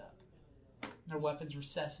their hands up. And their weapons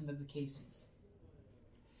recess into the casings.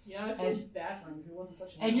 Yeah, I feel bad for him if he wasn't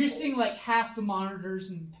such an And you're asshole. seeing like half the monitors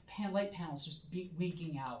and light panels just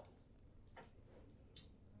winking out.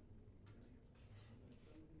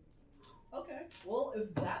 Okay. Well,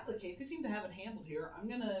 if that's the case, they seem to have it handled here. I'm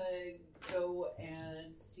gonna go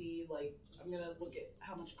and see, like, I'm gonna look at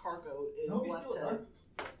how much cargo is left to.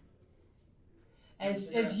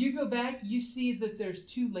 As you go back, you see that there's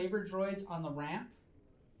 2 labor droids on the ramp,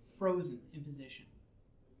 frozen in position.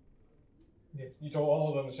 Yeah, you told all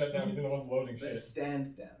of them to shut down, even the ones loading But shit.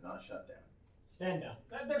 stand down, not shut down. Stand down.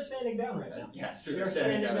 They're standing down right now. Yeah, it's true. They're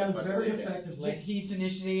standing down as much very as they can. effectively. He's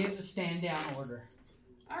initiated a stand down order.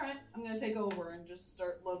 Alright, I'm gonna take over and just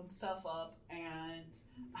start loading stuff up, and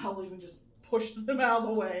I'll even just push them out of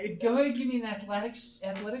the way. Go ahead and give me an athletics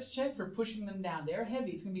check for pushing them down. They're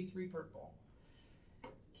heavy. It's going to be 3 purple.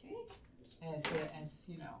 Okay. As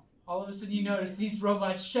you know, all of a sudden you notice these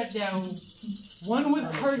robots shut down. One with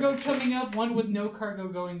cargo coming up, one with no cargo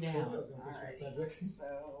going down. Alright,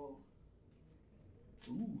 so.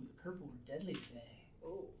 Ooh, the purple were deadly today.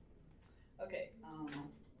 Oh. Okay, what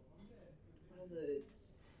are the.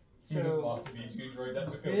 You just So lost the B2 droid.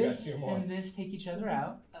 That's okay. We got this 2 more. and this take each other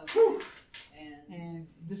out. Okay. And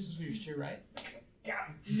this was yours too, right?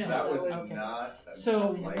 No, That was okay. not. A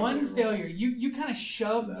So likely one roll. failure. You kind of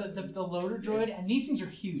shove the loader droid, and these things are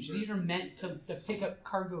huge. These are meant to pick up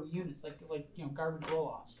cargo units, like garbage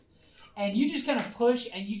roll-offs. And you just kind of push,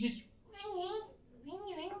 and you just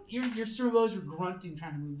your servos are grunting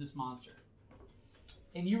trying to move this monster.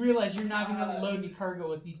 And you realize you're not going to load any cargo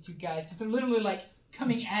with these 2 guys because they're literally like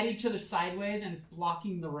coming at each other sideways, and it's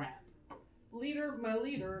blocking the ramp. My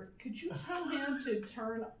leader, could you tell him to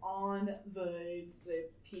turn on the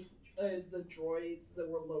droids that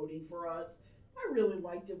were loading for us? I really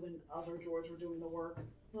liked it when other droids were doing the work.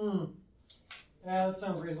 Yeah, that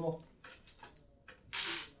sounds reasonable.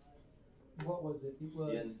 What was it? It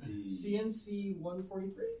was CNC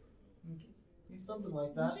 143? Okay. Something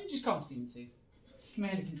like that. You just call him CNC.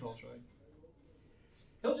 Command and control droid.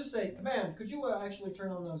 He'll just say, Command, could you actually turn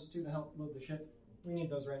on those 2 to help load the ship? We need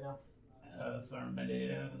those right now.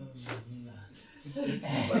 Affirmative.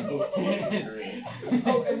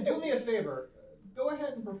 Oh, and do me a favor. Go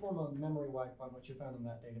ahead and perform a memory wipe on what you found on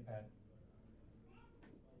that data pad.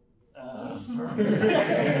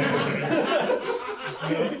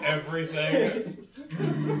 Knows everything.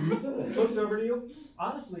 Looks over to you.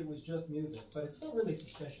 Honestly, it was just music, but it's still really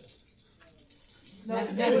suspicious. No, Now-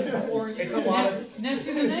 that was before you. It's a lot of. Now,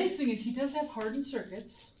 see, the nice thing is he does have hardened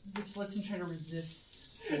circuits, which lets him try to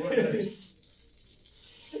resist orders.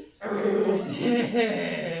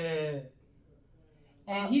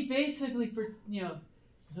 And he basically, the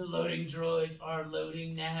loading droids are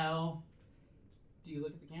loading now. Do you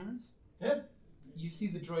look at the cameras? Yeah. You see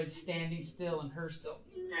the droid standing still and her still.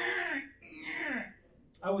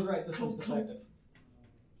 I was right, this one's defective.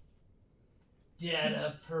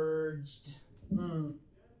 Data purged. Hmm.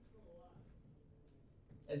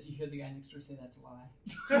 As you hear the guy next door say, that's a lie.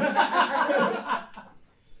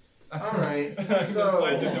 Alright, Inside the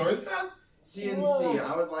so doors found? CNC,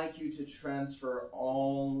 I would like you to transfer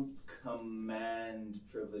all command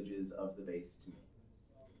privileges of the base to me.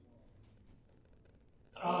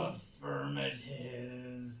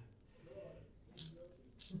 Affirmative.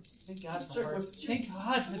 Thank God for Check heart. what's- Thank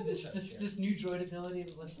God for this new droid ability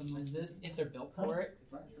that lets them resist if they're built for it.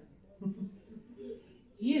 It's not true.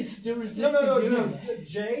 He is still No, resisting no. doing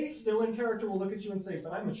Jay, still in character, will look at you and say,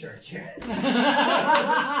 but I'm mature, Jay. it. You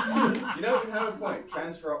know, you have a point.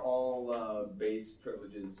 Transfer all base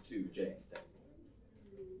privileges to Jay instead.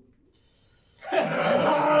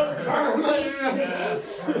 Affirmative.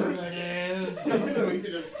 We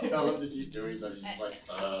could just tell him that he's doing something. He's like,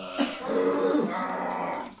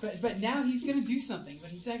 But now he's going to do something.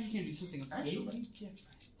 But he's actually going to do something Actually. completely different.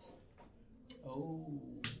 Oh.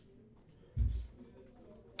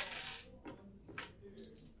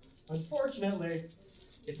 Unfortunately,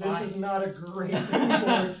 If this I- is not a great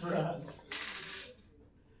reward for us.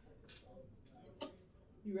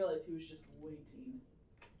 You realize he was just waiting.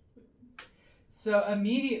 So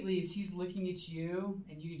immediately as he's looking at you,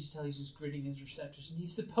 and you can just tell he's just gritting his receptors, and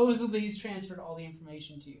he's transferred all the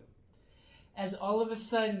information to you. As all of a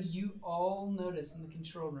sudden you all notice in the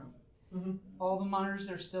control room, Mhm. all the monitors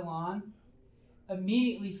are still on,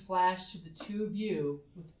 immediately flash to the two of you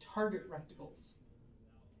with target reticles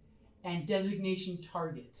and designation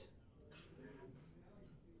target.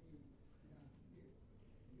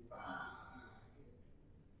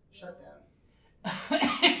 Shut down.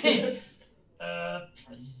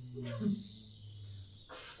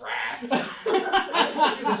 Crap. I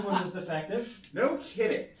told you this one was defective. No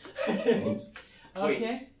kidding.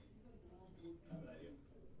 Okay.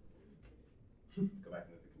 Let's go back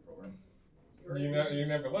into the control room. You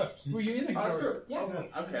never left. Were you in the Oh, that's control? true.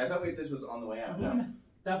 Yeah. Okay, I thought this was on the way out. No.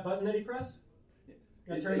 That button that he pressed?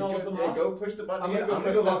 I Hey, turned all of them hey, off? go push the button. I'm again. gonna I'm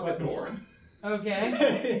go gonna go press lock that the button. door.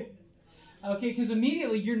 Okay. Okay, because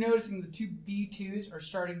immediately you're noticing the two B2s are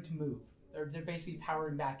starting to move. They're basically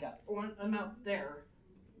powering back up. I'm out there.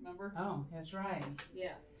 Remember? Oh, that's right.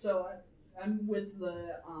 Yeah. So I'm with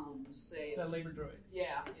the say. The labor droids.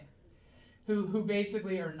 Yeah. Who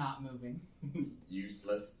basically are not moving.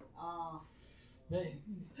 Useless. They,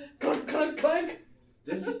 Clank, clank, clank.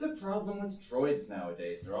 This is the problem with droids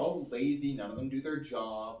nowadays. They're all lazy. None of them do their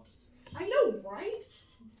jobs. I know, right?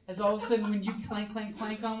 as all of a sudden when you clank, clank,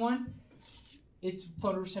 clank on one, its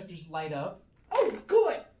photoreceptors light up. Oh,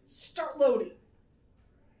 good. Start loading.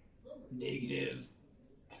 Negative.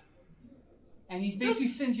 And he basically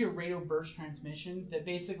sends you a radio burst transmission that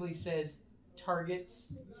basically says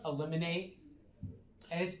targets eliminate.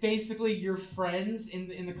 And it's basically your friends in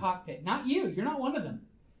the cockpit. Not you. You're not one of them.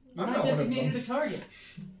 You're I'm not not one of designated a them. target.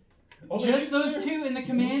 Only Just these those two in the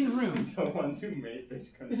command room. The ones who made this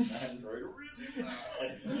kind of android really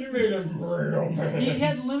bad. You made him real man. He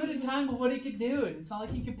had limited time of what he could do, and it's not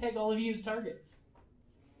like he could peg all of you as targets.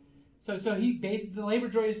 So he based the labor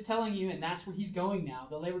droid is telling you, and that's where he's going now.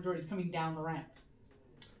 The labor droid is coming down the ramp.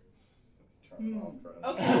 Turn them off,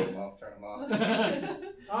 Okay. turn them off.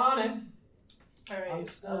 On it. All I'm right.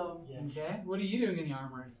 still. Okay, what are you doing in the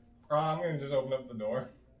armory? I'm gonna just open up the door.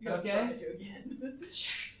 You gotta Okay. try to do it again.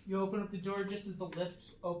 You open up the door just as the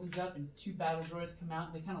lift opens up, and two battle droids come out,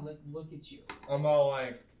 and they kind of look at you. I'm all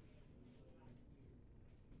like.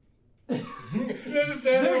 There's a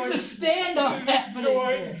stand there There's a standoff happening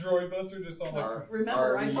here. Droid buster just all like.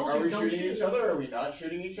 Remember, I told you we don't shooting shoot. each other? Are we not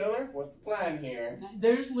shooting each other? What's the plan here?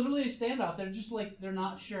 There's literally a standoff. They're just like, they're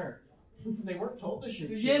not sure. They weren't told to shoot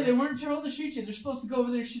you. Yeah, they weren't told to shoot you. They're supposed to go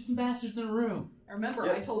over there and shoot some bastards in a room. Remember,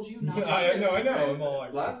 Yeah. I told you not to shoot. I know. I'm all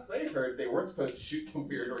like. Last they heard, they weren't supposed to shoot the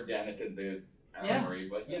weird organic in the Yeah. armory,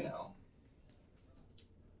 but you know.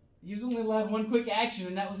 He was only allowed one quick action,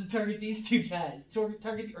 and that was to target these two guys.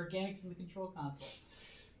 Target the organics in the control console.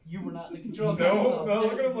 You were not in the control console. No,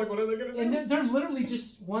 look at them like, what are they gonna do? And they're literally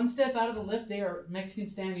just one step out of the lift. They are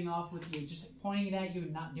Mexicans standing off with you, just pointing it at you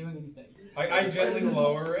and not doing anything. I gently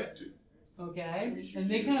lower it. Okay? And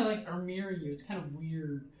they kind of like are mirroring you. It's kind of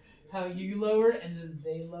weird how you lower it and then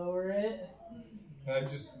they lower it. I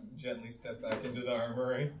just gently step back into the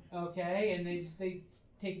armory. Okay? And they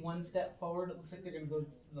take one step forward. It looks like they're going to go to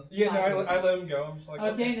the Yeah, side. no, I let him go. I'm just like,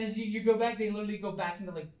 Okay, and as you go back, they literally go back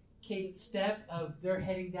into like cadence step of they're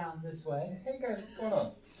heading down this way. Hey guys, what's going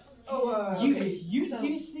on? Oh, You okay. you so-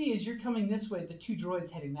 do see as you're coming this way, the two droids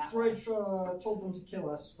heading that way. Droid told them to kill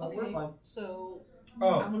us, but we're Okay, fine. so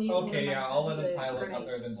Oh, I'm gonna use one of okay, my yeah, I'll let him the pilot up there, then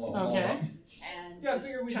grenades. blow them all Okay. up. and Yeah, I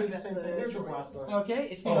figured we chuck do the it same at thing. the There's your droids. blaster. Okay,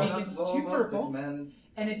 it's Oh, gonna not be to it's blow two them up, the purple, command-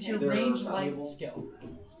 and it's your They're range light valuable. skill.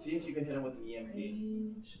 See if you can hit him with an EMP.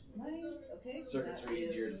 Range light. Okay. so Circuits that are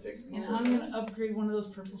easier to is- fix than And circuits. I'm gonna upgrade one of those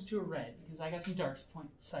purples to a red because I got some dark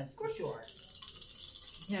points sides. Of course you are.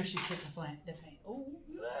 Now she's hit the flank. Oh,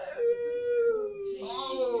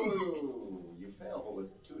 Oh, you fail, but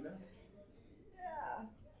with 2 damage. Yeah.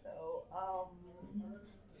 So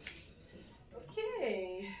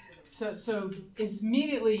okay. So it's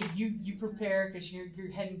immediately you prepare because you're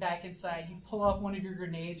heading back inside. You pull off one of your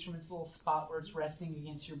grenades from its little spot where it's resting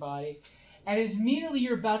against your body, and as immediately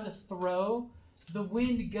you're about to throw, the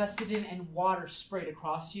wind gusted in and water sprayed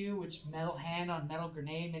across you, which metal hand on metal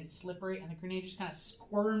grenade made it slippery, and the grenade just kind of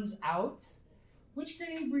squirms out. Which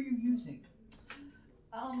grenade were you using?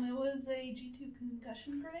 It was a G2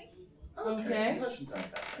 concussion grenade. Okay. Concussions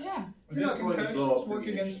aren't that bad. Yeah, You're not going to blow up the work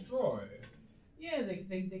against munitions. droids. yeah,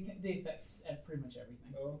 they affect pretty much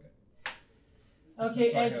everything. Oh, okay.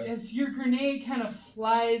 Okay, That's like as your grenade kind of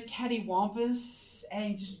flies cattywampus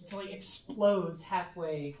and just like explodes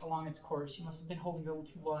halfway along its course. You must have been holding it a little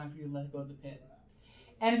too long for you to let it go of the pit.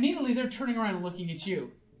 And immediately they're turning around and looking at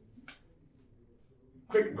you.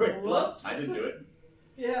 Quick, Whoops. I didn't do it.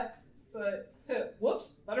 Yeah, but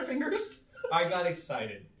whoops, Butterfingers. I got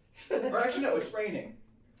excited. Or actually, no, it's raining.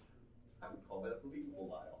 I would call that a believable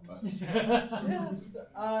Lyle.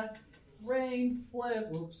 But Rain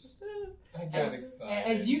slipped. Whoops. I got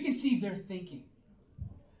excited. As you can see, they're thinking.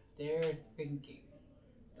 they're thinking.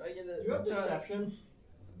 Do I get a? You have deception.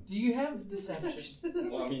 Do you have deception?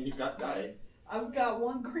 Well, I mean, you've got dice. I've got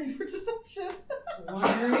 1 green for deception.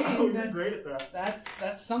 1 green. Oh, you're that's, great at that.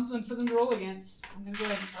 That's something for them to roll against. I'm gonna go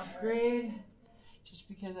ahead and upgrade, just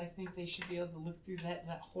because I think they should be able to look through that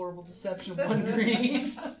horrible deception of 1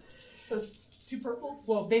 green. So it's 2 purples.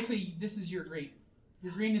 Well, basically, this is your green.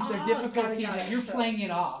 Your green is their Ah, difficulty got it. that you're playing it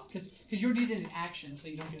off because you already did an action, so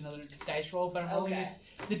you don't do another dice roll. But I'm rolling Okay.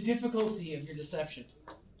 against the difficulty of your deception.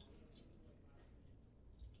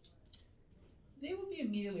 They will be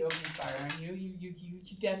immediately opening fire on you.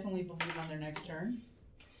 You definitely believe on their next turn,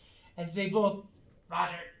 as they both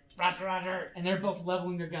Roger, and they're both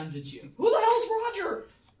leveling their guns at you. Who the hell's Roger?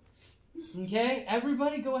 Okay,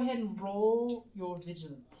 everybody, go ahead and roll your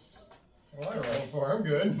vigilance. Well, I rolled for. I'm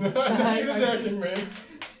good. He's attacking me.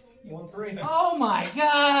 1, 3. Oh my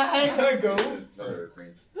God! Go. Another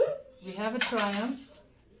green. We have a triumph.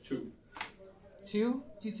 2. 2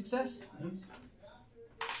 success.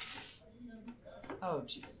 Oh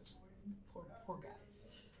Jesus, poor guys.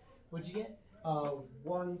 What'd you get?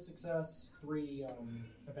 1 success, 3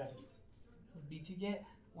 advantage. What did B2 get?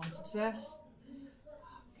 1 success. Oh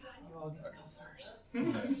God, you all get to go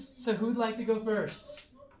first. So who'd like to go first?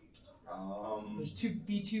 There's 2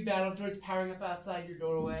 B2 battle droids powering up outside your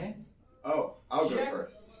doorway. Oh, I'll go Jack-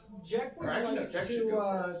 first. Jack would Or actually, no, like Jack should to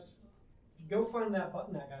go first. go find that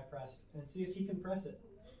button that guy pressed and see if he can press it.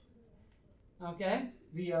 Okay.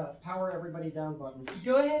 The power everybody down button.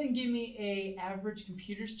 Go ahead and give me a average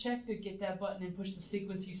computers check to get that button and push the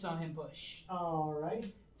sequence you saw him push.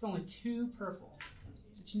 Alright. It's only 2 purple.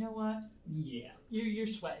 But you know what? Yeah. You're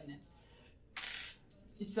sweating it.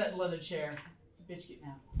 It's that leather chair. It's a bitch getting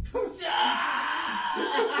out.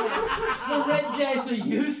 The red dice are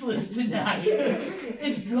useless tonight.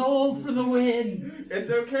 It's gold for the win.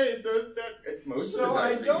 It's okay, so is that. Most So of the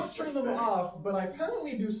I dice are don't useless turn them then. off, but I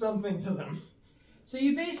apparently do something to them. So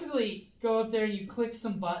you basically go up there and you click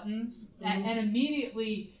some buttons, and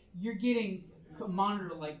immediately you're getting a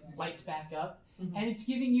monitor like lights back up, and it's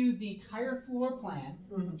giving you the entire floor plan,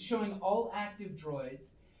 showing all active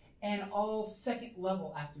droids and all second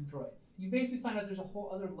level active droids. You basically find out there's a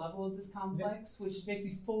whole other level of this complex, which is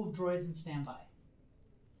basically full of droids in standby.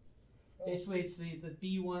 Basically, it's the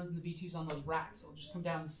B1s and the B2s on those racks. They'll just come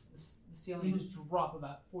down the ceiling and just drop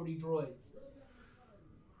about 40 droids.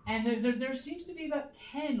 And there seems to be about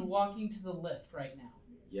 10 walking to the lift right now.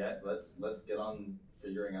 Yeah, let's get on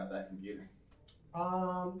figuring out that computer.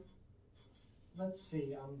 Let's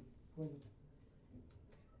see. Is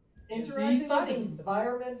he Interacting with the fighting?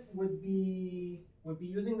 environment would be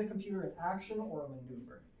using the computer in action or a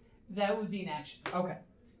maneuver. That would be an action. Okay,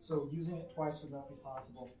 so using it twice would not be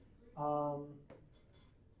possible.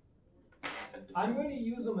 I'm going to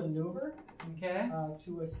use a maneuver Okay?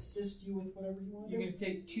 to assist you with whatever you want to You're do. going to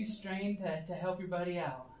take 2 strain to help your buddy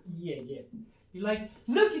out. Yeah. You're like,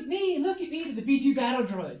 look at me to the B2 battle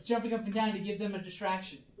droids, jumping up and down to give them a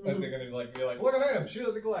distraction. That's they're gonna be like, look at him, shoot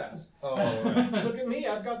at the glass. Oh, right. Look at me,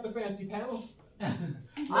 I've got the fancy panel.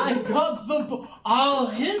 I've got I'll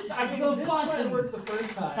hit I mean, the this might button. work the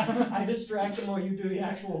first time. I distract them while you do the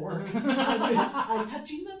actual work. I'm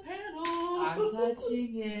touching the panel. I'm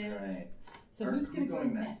touching it. Alright. So who's going to go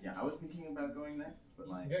next? Yeah, I was thinking about going next, but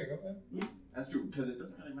like, Yeah, go ahead. that's true, because it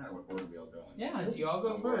doesn't really matter what order we all go in. Yeah, so you all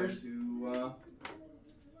go I'm going first. to,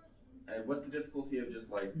 what's the difficulty of just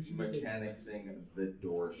like You should just say mechanicsing the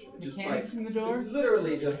door? Just like, Mechanicsing the door?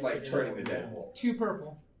 literally just like turning the deadbolt. 2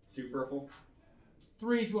 purple. 2 purple?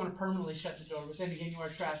 3 if you want to permanently shut the door, but then again, you are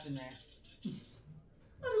trapped in there. I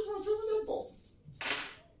just want to turn the deadbolt.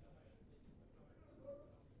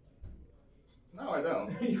 No, I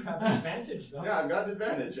don't. You have an advantage, though. Yeah, I've got an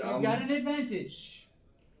advantage. You've got an advantage.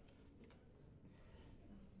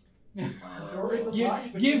 Door is a Give, lock,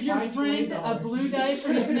 but give you your find friend a $20. blue dice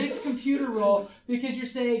for his next computer roll because you're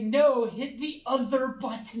saying, no, hit the other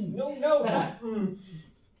button. No button.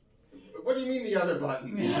 What do you mean the other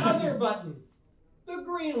button? The other button. The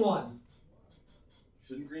green one.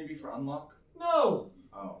 Shouldn't green be for unlock? No.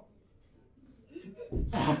 Oh.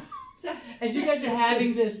 As you guys are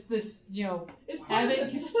having this It's part Abbott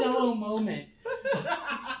of this. Costello moment,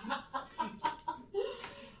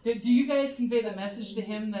 do you guys convey the message to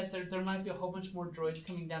him that there might be a whole bunch more droids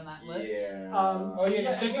coming down that lift? Yeah. Oh, yeah, in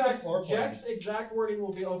just think of fact, the floor plan. Jack's exact wording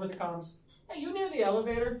will be over the comms. Hey, you near the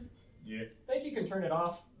elevator? Yeah. Think you can turn it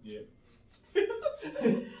off? Yeah.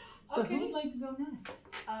 So Okay. who would like to go next?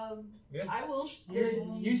 Yeah. I will.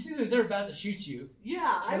 You see that they're about to shoot you.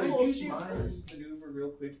 Yeah, I Can I will use shoot my first. maneuver real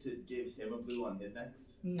quick to give him a blue on his next?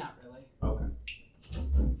 Not really. Okay.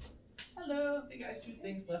 Hello. Hey guys, 2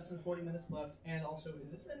 things, less than 40 minutes left. And also,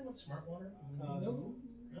 is this anyone smart water? Nope.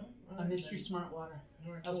 No? A mystery smart water.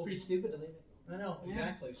 Alright, That was cool. pretty stupid to leave it. I know, Yeah.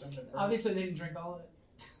 exactly. So I'm gonna burn Obviously, they didn't drink all of it.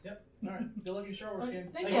 Yep. Alright. Good luck in your Star Wars Alright,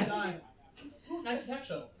 game. thank Hey, you. die. Ooh, nice attack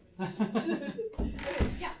shuttle.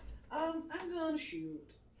 Yeah. I'm gonna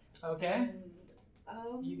shoot. Okay.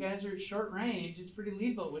 And, You guys are at short range. It's pretty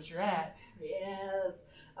lethal what you're at. Yes.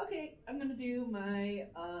 Okay, I'm gonna do my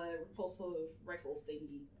repulsive rifle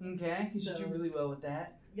thingy. Okay. You should So- do really well with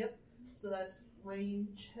that. So that's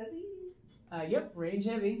range heavy. Yep, range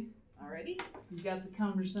heavy. Alrighty. You got the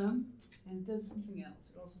cumbersome, and it does something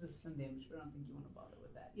else. It also does stun damage, but I don't think you want to bother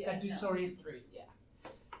with that. It's Yeah, got to do no. Sorient 3. Yeah.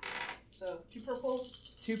 So 2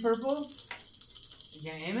 purples. 2 purples. You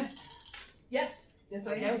gonna aim it? Yes. Yes,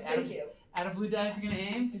 I Okay, am. Adam. Thank you. Add a blue die if you're gonna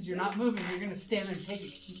aim, because you're not moving. You're gonna stand there and take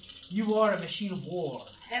it. You are a machine of war.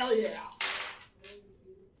 Hell yeah.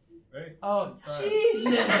 Hey, Oh, Right. Jesus!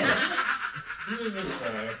 Jesus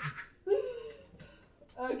Christ.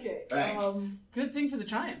 Okay. Bang. Good thing for the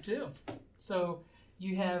triumph, too. So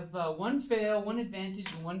you have 1 fail, 1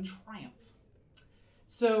 advantage, and 1 triumph.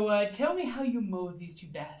 So tell me how you mowed these 2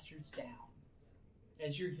 bastards down.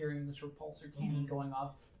 As you're hearing this repulsor cannon going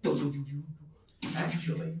off.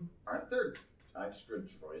 Actually, aren't there extra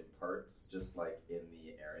droid parts just like in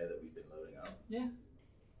the area that we've been loading up?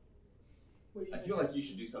 What do you I think? feel like you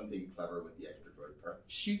should do something clever with the extra droid part.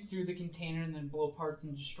 Shoot through the container and then blow parts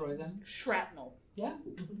and destroy them. Shrapnel.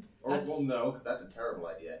 Or, That's- well, no, because that's a terrible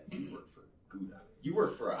idea. You work for Gouda. You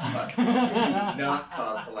work for a Hutt. You do not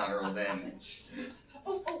cause collateral damage.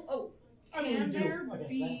 Oh. I mean, Can we do there against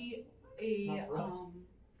be a Not for us.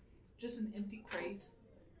 just an empty crate,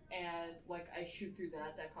 and like I shoot through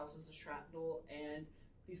that causes a shrapnel, and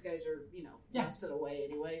these guys are Yeah. rusted away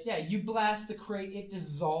anyways. Yeah, you blast the crate, it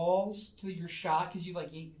dissolves to your shot because you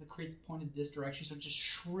the crate's pointed this direction, so it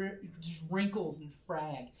just wrinkles and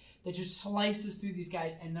frag that just slices through these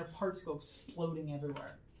guys, and their parts go exploding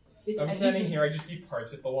everywhere. I'm As standing you- here, I just see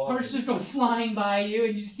parts at the wall. Parts just go flying by you,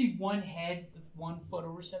 and you just see one head with 1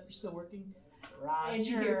 photoreceptor still working. And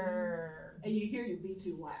you Roger. And you hear your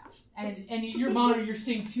B2 laugh. And in your monitor, you're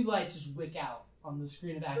seeing 2 lights just wick out on the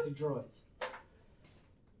screen of active droids.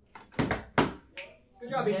 Good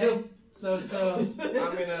job, Okay. B2. So I'm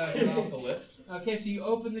gonna turn off the lift. okay, so you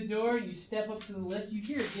open the door and you step up to the lift. You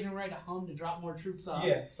hear it getting ready to hum to drop more troops off.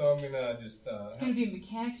 Yeah, so I'm gonna just It's going to be a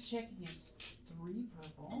mechanics check against 3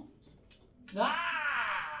 purple.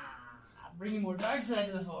 Bringing more dark side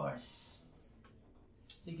to the force.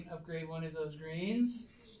 So you can upgrade one of those greens.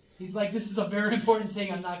 He's like, this is a very important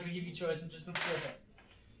thing. I'm not going to give you choice. I'm just going to flip it.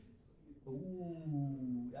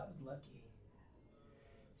 Ooh, that was lucky.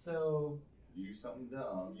 So You do something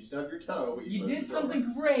dumb. You stub your toe, but you close did the door.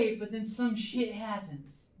 something great, but then some shit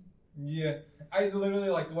happens. yeah. I literally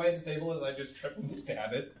the way I disable it, I just trip and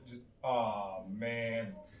stab it. Just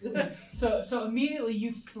man. So immediately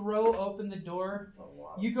you throw open the door. It's a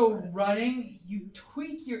lot of You go fun. running. You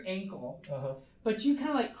tweak your ankle. Uh-huh. But you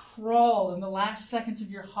kind of crawl in the last seconds of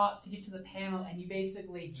your hop to get to the panel, and you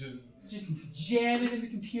basically Just jam it in the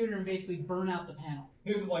computer and basically burn out the panel.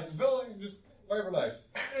 he's like villain, just fire a knife.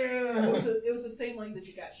 It was the same leg that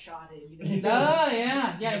you got shot in. You know? Oh,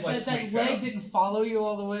 yeah. Yeah, Just, so like, that tweaked leg out. didn't follow you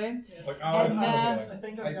all the way. Like And it's that- I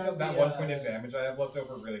think I I've still got that the, 1 point of damage I have left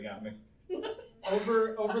over really got me.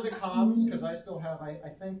 over the comms, because I still have. I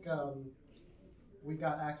think we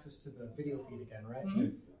got access to the video feed again, right?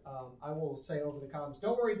 Mhm. I will say over the comms.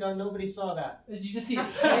 Don't worry, Dunn. Nobody saw that. Did you just see it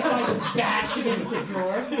bash against the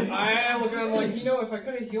door? I am looking at like, if I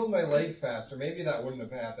could have healed my leg faster, maybe that wouldn't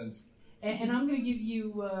have happened. And I'm going to give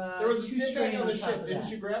you There was a 2 stick strain on the top ship. of Didn't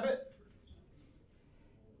that. you grab it?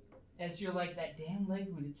 As you're like, that damn leg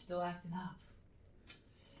wound, it's still acting up.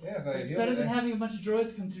 Yeah, if I It's healed better it. than having a bunch of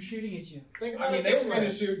droids come through shooting at you. Think I about mean, it they this were going way.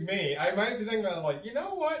 to shoot me. I might be thinking about like, you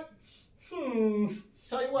know what?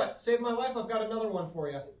 Tell you what, save my life. I've got another one for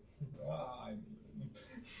you.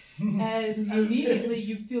 As immediately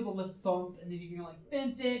you feel the lift thump, and then you're going like,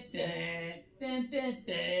 bent it, bent it,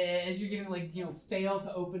 as you're getting fail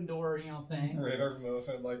to open door, thing. Radar from the other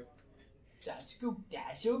side, like, That's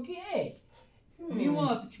okay.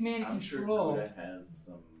 Meanwhile, at the command and I'm sure control, Gouda has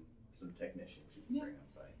some technicians who can Yeah. bring on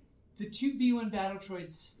site. the 2 B1 battle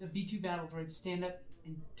droids, the B2 battle droids, stand up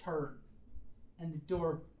and turn, and the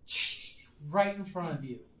door right in front of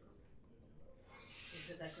you.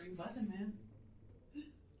 Hit that green button, man.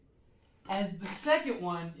 As the second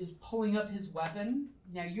one is pulling up his weapon,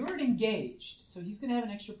 now you're engaged, so he's going to have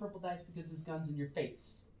an extra purple dice because his gun's in your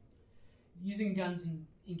face. Using guns in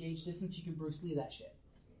engaged distance, you can Bruce Lee that shit.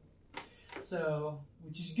 So,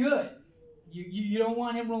 which is good. You don't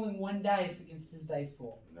want him rolling 1 dice against his dice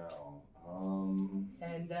pool. No.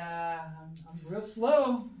 And I'm real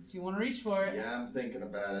slow if you want to reach for it. Yeah, I'm thinking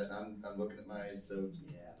about it. I'm looking at my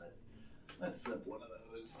let's flip one of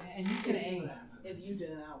those. And he's going to aim. If you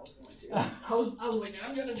didn't, I was going to. I was like,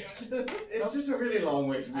 I'm gonna do it. It's just a really long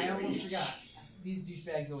way from me I to almost reach. forgot. These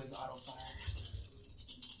douchebags always auto fire.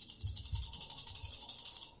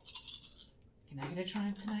 Can I get a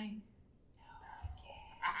triumph tonight?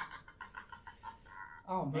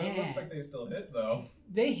 Oh But it looks man, like they still hit though.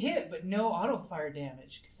 they hit, but no auto fire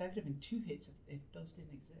damage because that could have been 2 hits if those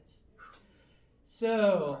didn't exist.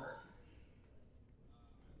 So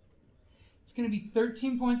it's going to be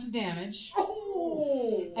 13 points of damage.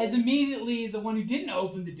 Oh! As immediately the one who didn't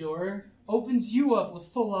open the door opens you up with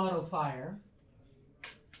full auto fire.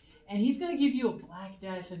 And he's going to give you a black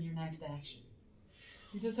dice on your next action.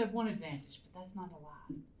 So he does have one advantage, but that's not a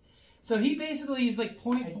lot. So he basically is like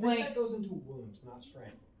point I think blank. that goes into wounds, not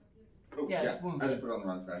strength. Oh, Yeah, yeah. it's wound. I just put it on the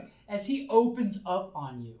wrong side. As he opens up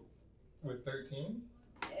on you. With 13?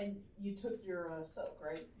 And you took your soak,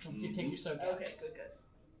 right? Don't forget to take your soak out. Okay, good.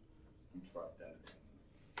 I'm trying that.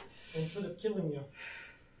 Instead of killing you.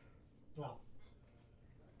 Well.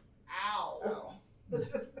 Ow! Ow.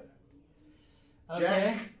 Okay.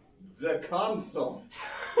 Jack, the console.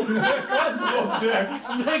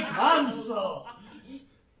 The console!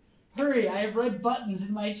 Hurry, I have red buttons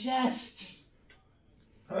in my chest.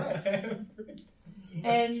 And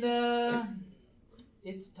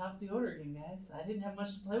it's top of the order again, guys. I didn't have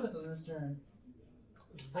much to play with on this turn.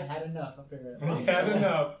 I had enough, apparently. We had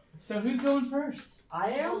enough. So who's going first?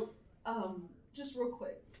 I am? Just real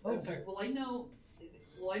quick. Oh. I'm sorry. Will I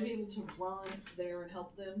be able to run there and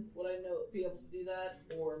help them? Would I be able to do that,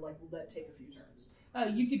 or will that take a few turns?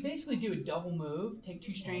 You could basically do a double move, take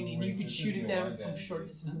 2 strain, and you could shoot at them from short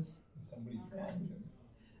distance. Somebody found him.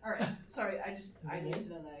 All right. Sorry, I need to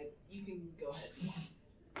know that. You can go ahead. If you want.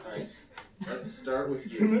 Alright, let's start with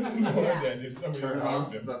This you. is more Yeah. than if somebody Turn found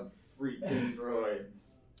off him. the freaking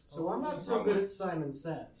droids. So I'm not so good at Simon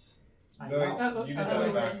Says. I No, know. you did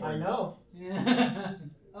that backwards. I know. Yeah.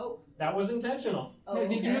 Oh. That was intentional. Oh. No,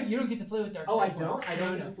 Okay. you don't get to play with dark Oh, I side don't? points. I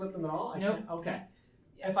don't No, get no. to flip them at all? I Nope. can't? Okay.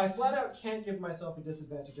 If I flat out can't give myself a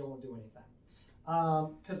disadvantage, I won't do anything.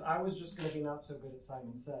 Because I was just going to be not so good at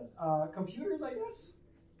Simon Says. Computers, I guess?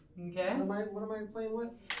 Okay. What am I playing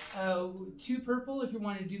with? 2 purple if you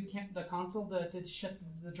want to do the console to shut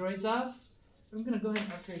the droids off. I'm going to go ahead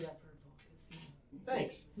and upgrade that purple. 'Cause,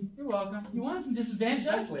 Thanks. you're welcome. You want some disadvantage?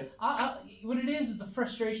 Exactly. What it is the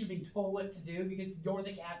frustration of being told what to do because you're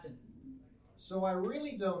the captain. So I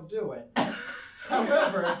really don't do it.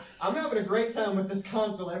 However, I'm having a great time with this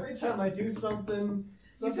console. Every time I do something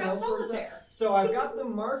You found else works out. solitaire. So I've got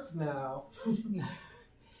them marked now.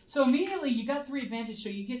 So immediately you got 3 advantage. So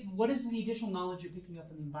you get, what is the additional knowledge you're picking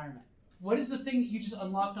up in the environment? What is the thing that you just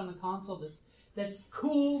unlocked on the console that's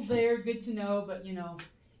cool there, good to know, but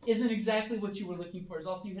isn't exactly what you were looking for? Is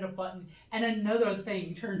also you hit a button and another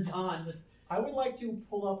thing turns on. I would like to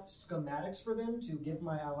pull up schematics for them to give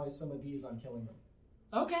my allies some of these on killing them.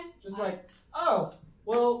 Okay. Just like, oh,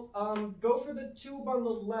 well, go for the tube on the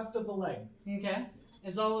left of the leg. Okay.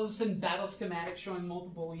 As all of a sudden battle schematics showing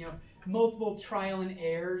multiple trial and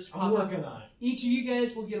errors pop I'm up. working on it. Each of you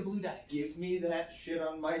guys will get a blue dice. Give me that shit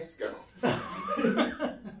on my scope.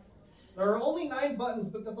 There are only 9 buttons,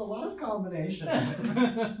 but that's a lot of combinations.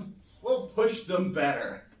 We'll push them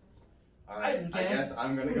better. Alright, Okay. I guess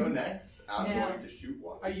I'm gonna go next. I'm Now, going to shoot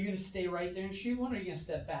one. Are you going to stay right there and shoot one, or are you going to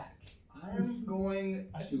step back? I am going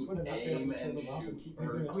I just to would have not been able aim to turn and them off and shoot keep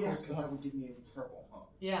first. moving Oh yeah, as because that would give me a purple, huh?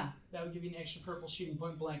 Yeah, that would give you an extra purple shooting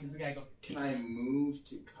point blank as the guy goes. Can I move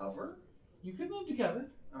to cover? You could move to cover.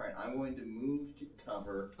 Alright, I'm going to move to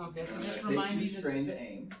cover. Okay, so I'm just gonna remind me take 2 strain to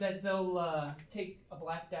aim. that they'll take a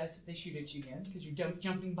black dice if they shoot at you again, because you're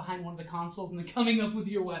jumping behind one of the consoles and then coming up with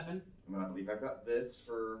your weapon. And then I believe I've got this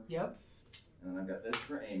for, Yep. and then I've got this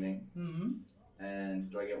for aiming. Mm-hmm. And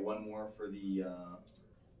do I get one more for the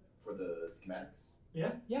schematics?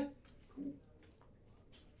 Yeah? Yeah. Cool.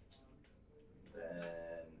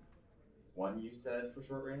 Then 1 you said for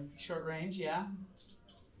short range? Short range, yeah.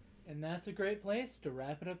 And that's a great place to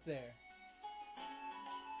wrap it up there.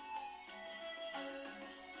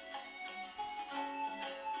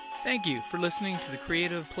 Thank you for listening to the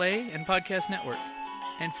Creative Play and Podcast Network.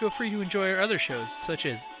 And feel free to enjoy our other shows, such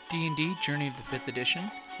as D&D Journey of the 5th Edition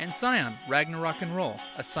and Scion Ragnarok and Roll,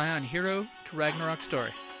 a Scion hero to Ragnarok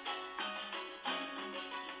story.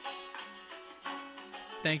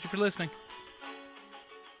 Thank you for listening.